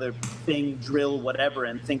escape, another thing, drill, whatever,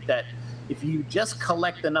 and think that if you just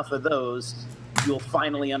collect enough of those, you'll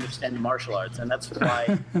finally understand martial arts. And that's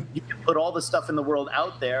why you can put all the stuff in the world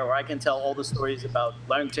out there, or I can tell all the stories about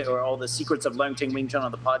Leung Ting, or all the secrets of Leung Ting Wing Chun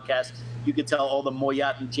on the podcast. You could tell all the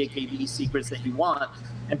Moyat and JKD secrets that you want,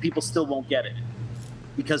 and people still won't get it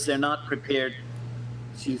because they're not prepared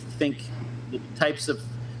to think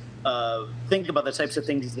about the types of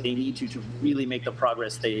things they need to really make the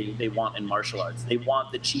progress they want in martial arts. They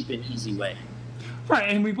want the cheap and easy way. Right,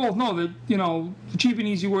 and we both know that, the cheap and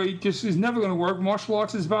easy way just is never going to work. Martial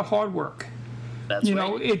arts is about hard work. That's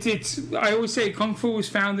right. It's. I always say Kung Fu is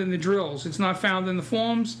found in the drills. It's not found in the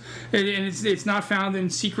forms, and it's not found in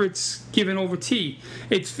secrets given over tea.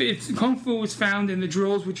 It's Kung Fu is found in the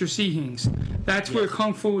drills with your Sihings. That's where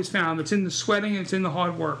Kung Fu is found. It's in the sweating. It's in the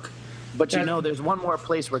hard work. But there's one more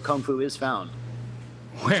place where Kung Fu is found.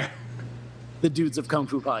 Where? The Dudes of Kung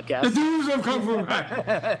Fu podcast. The Dudes of Kung Fu.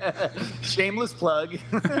 Right. Shameless plug.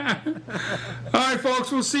 All right,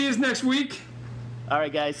 folks. We'll see you next week. All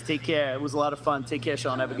right, guys. Take care. It was a lot of fun. Take care,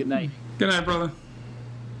 Sean. Have a good night. Good night, brother.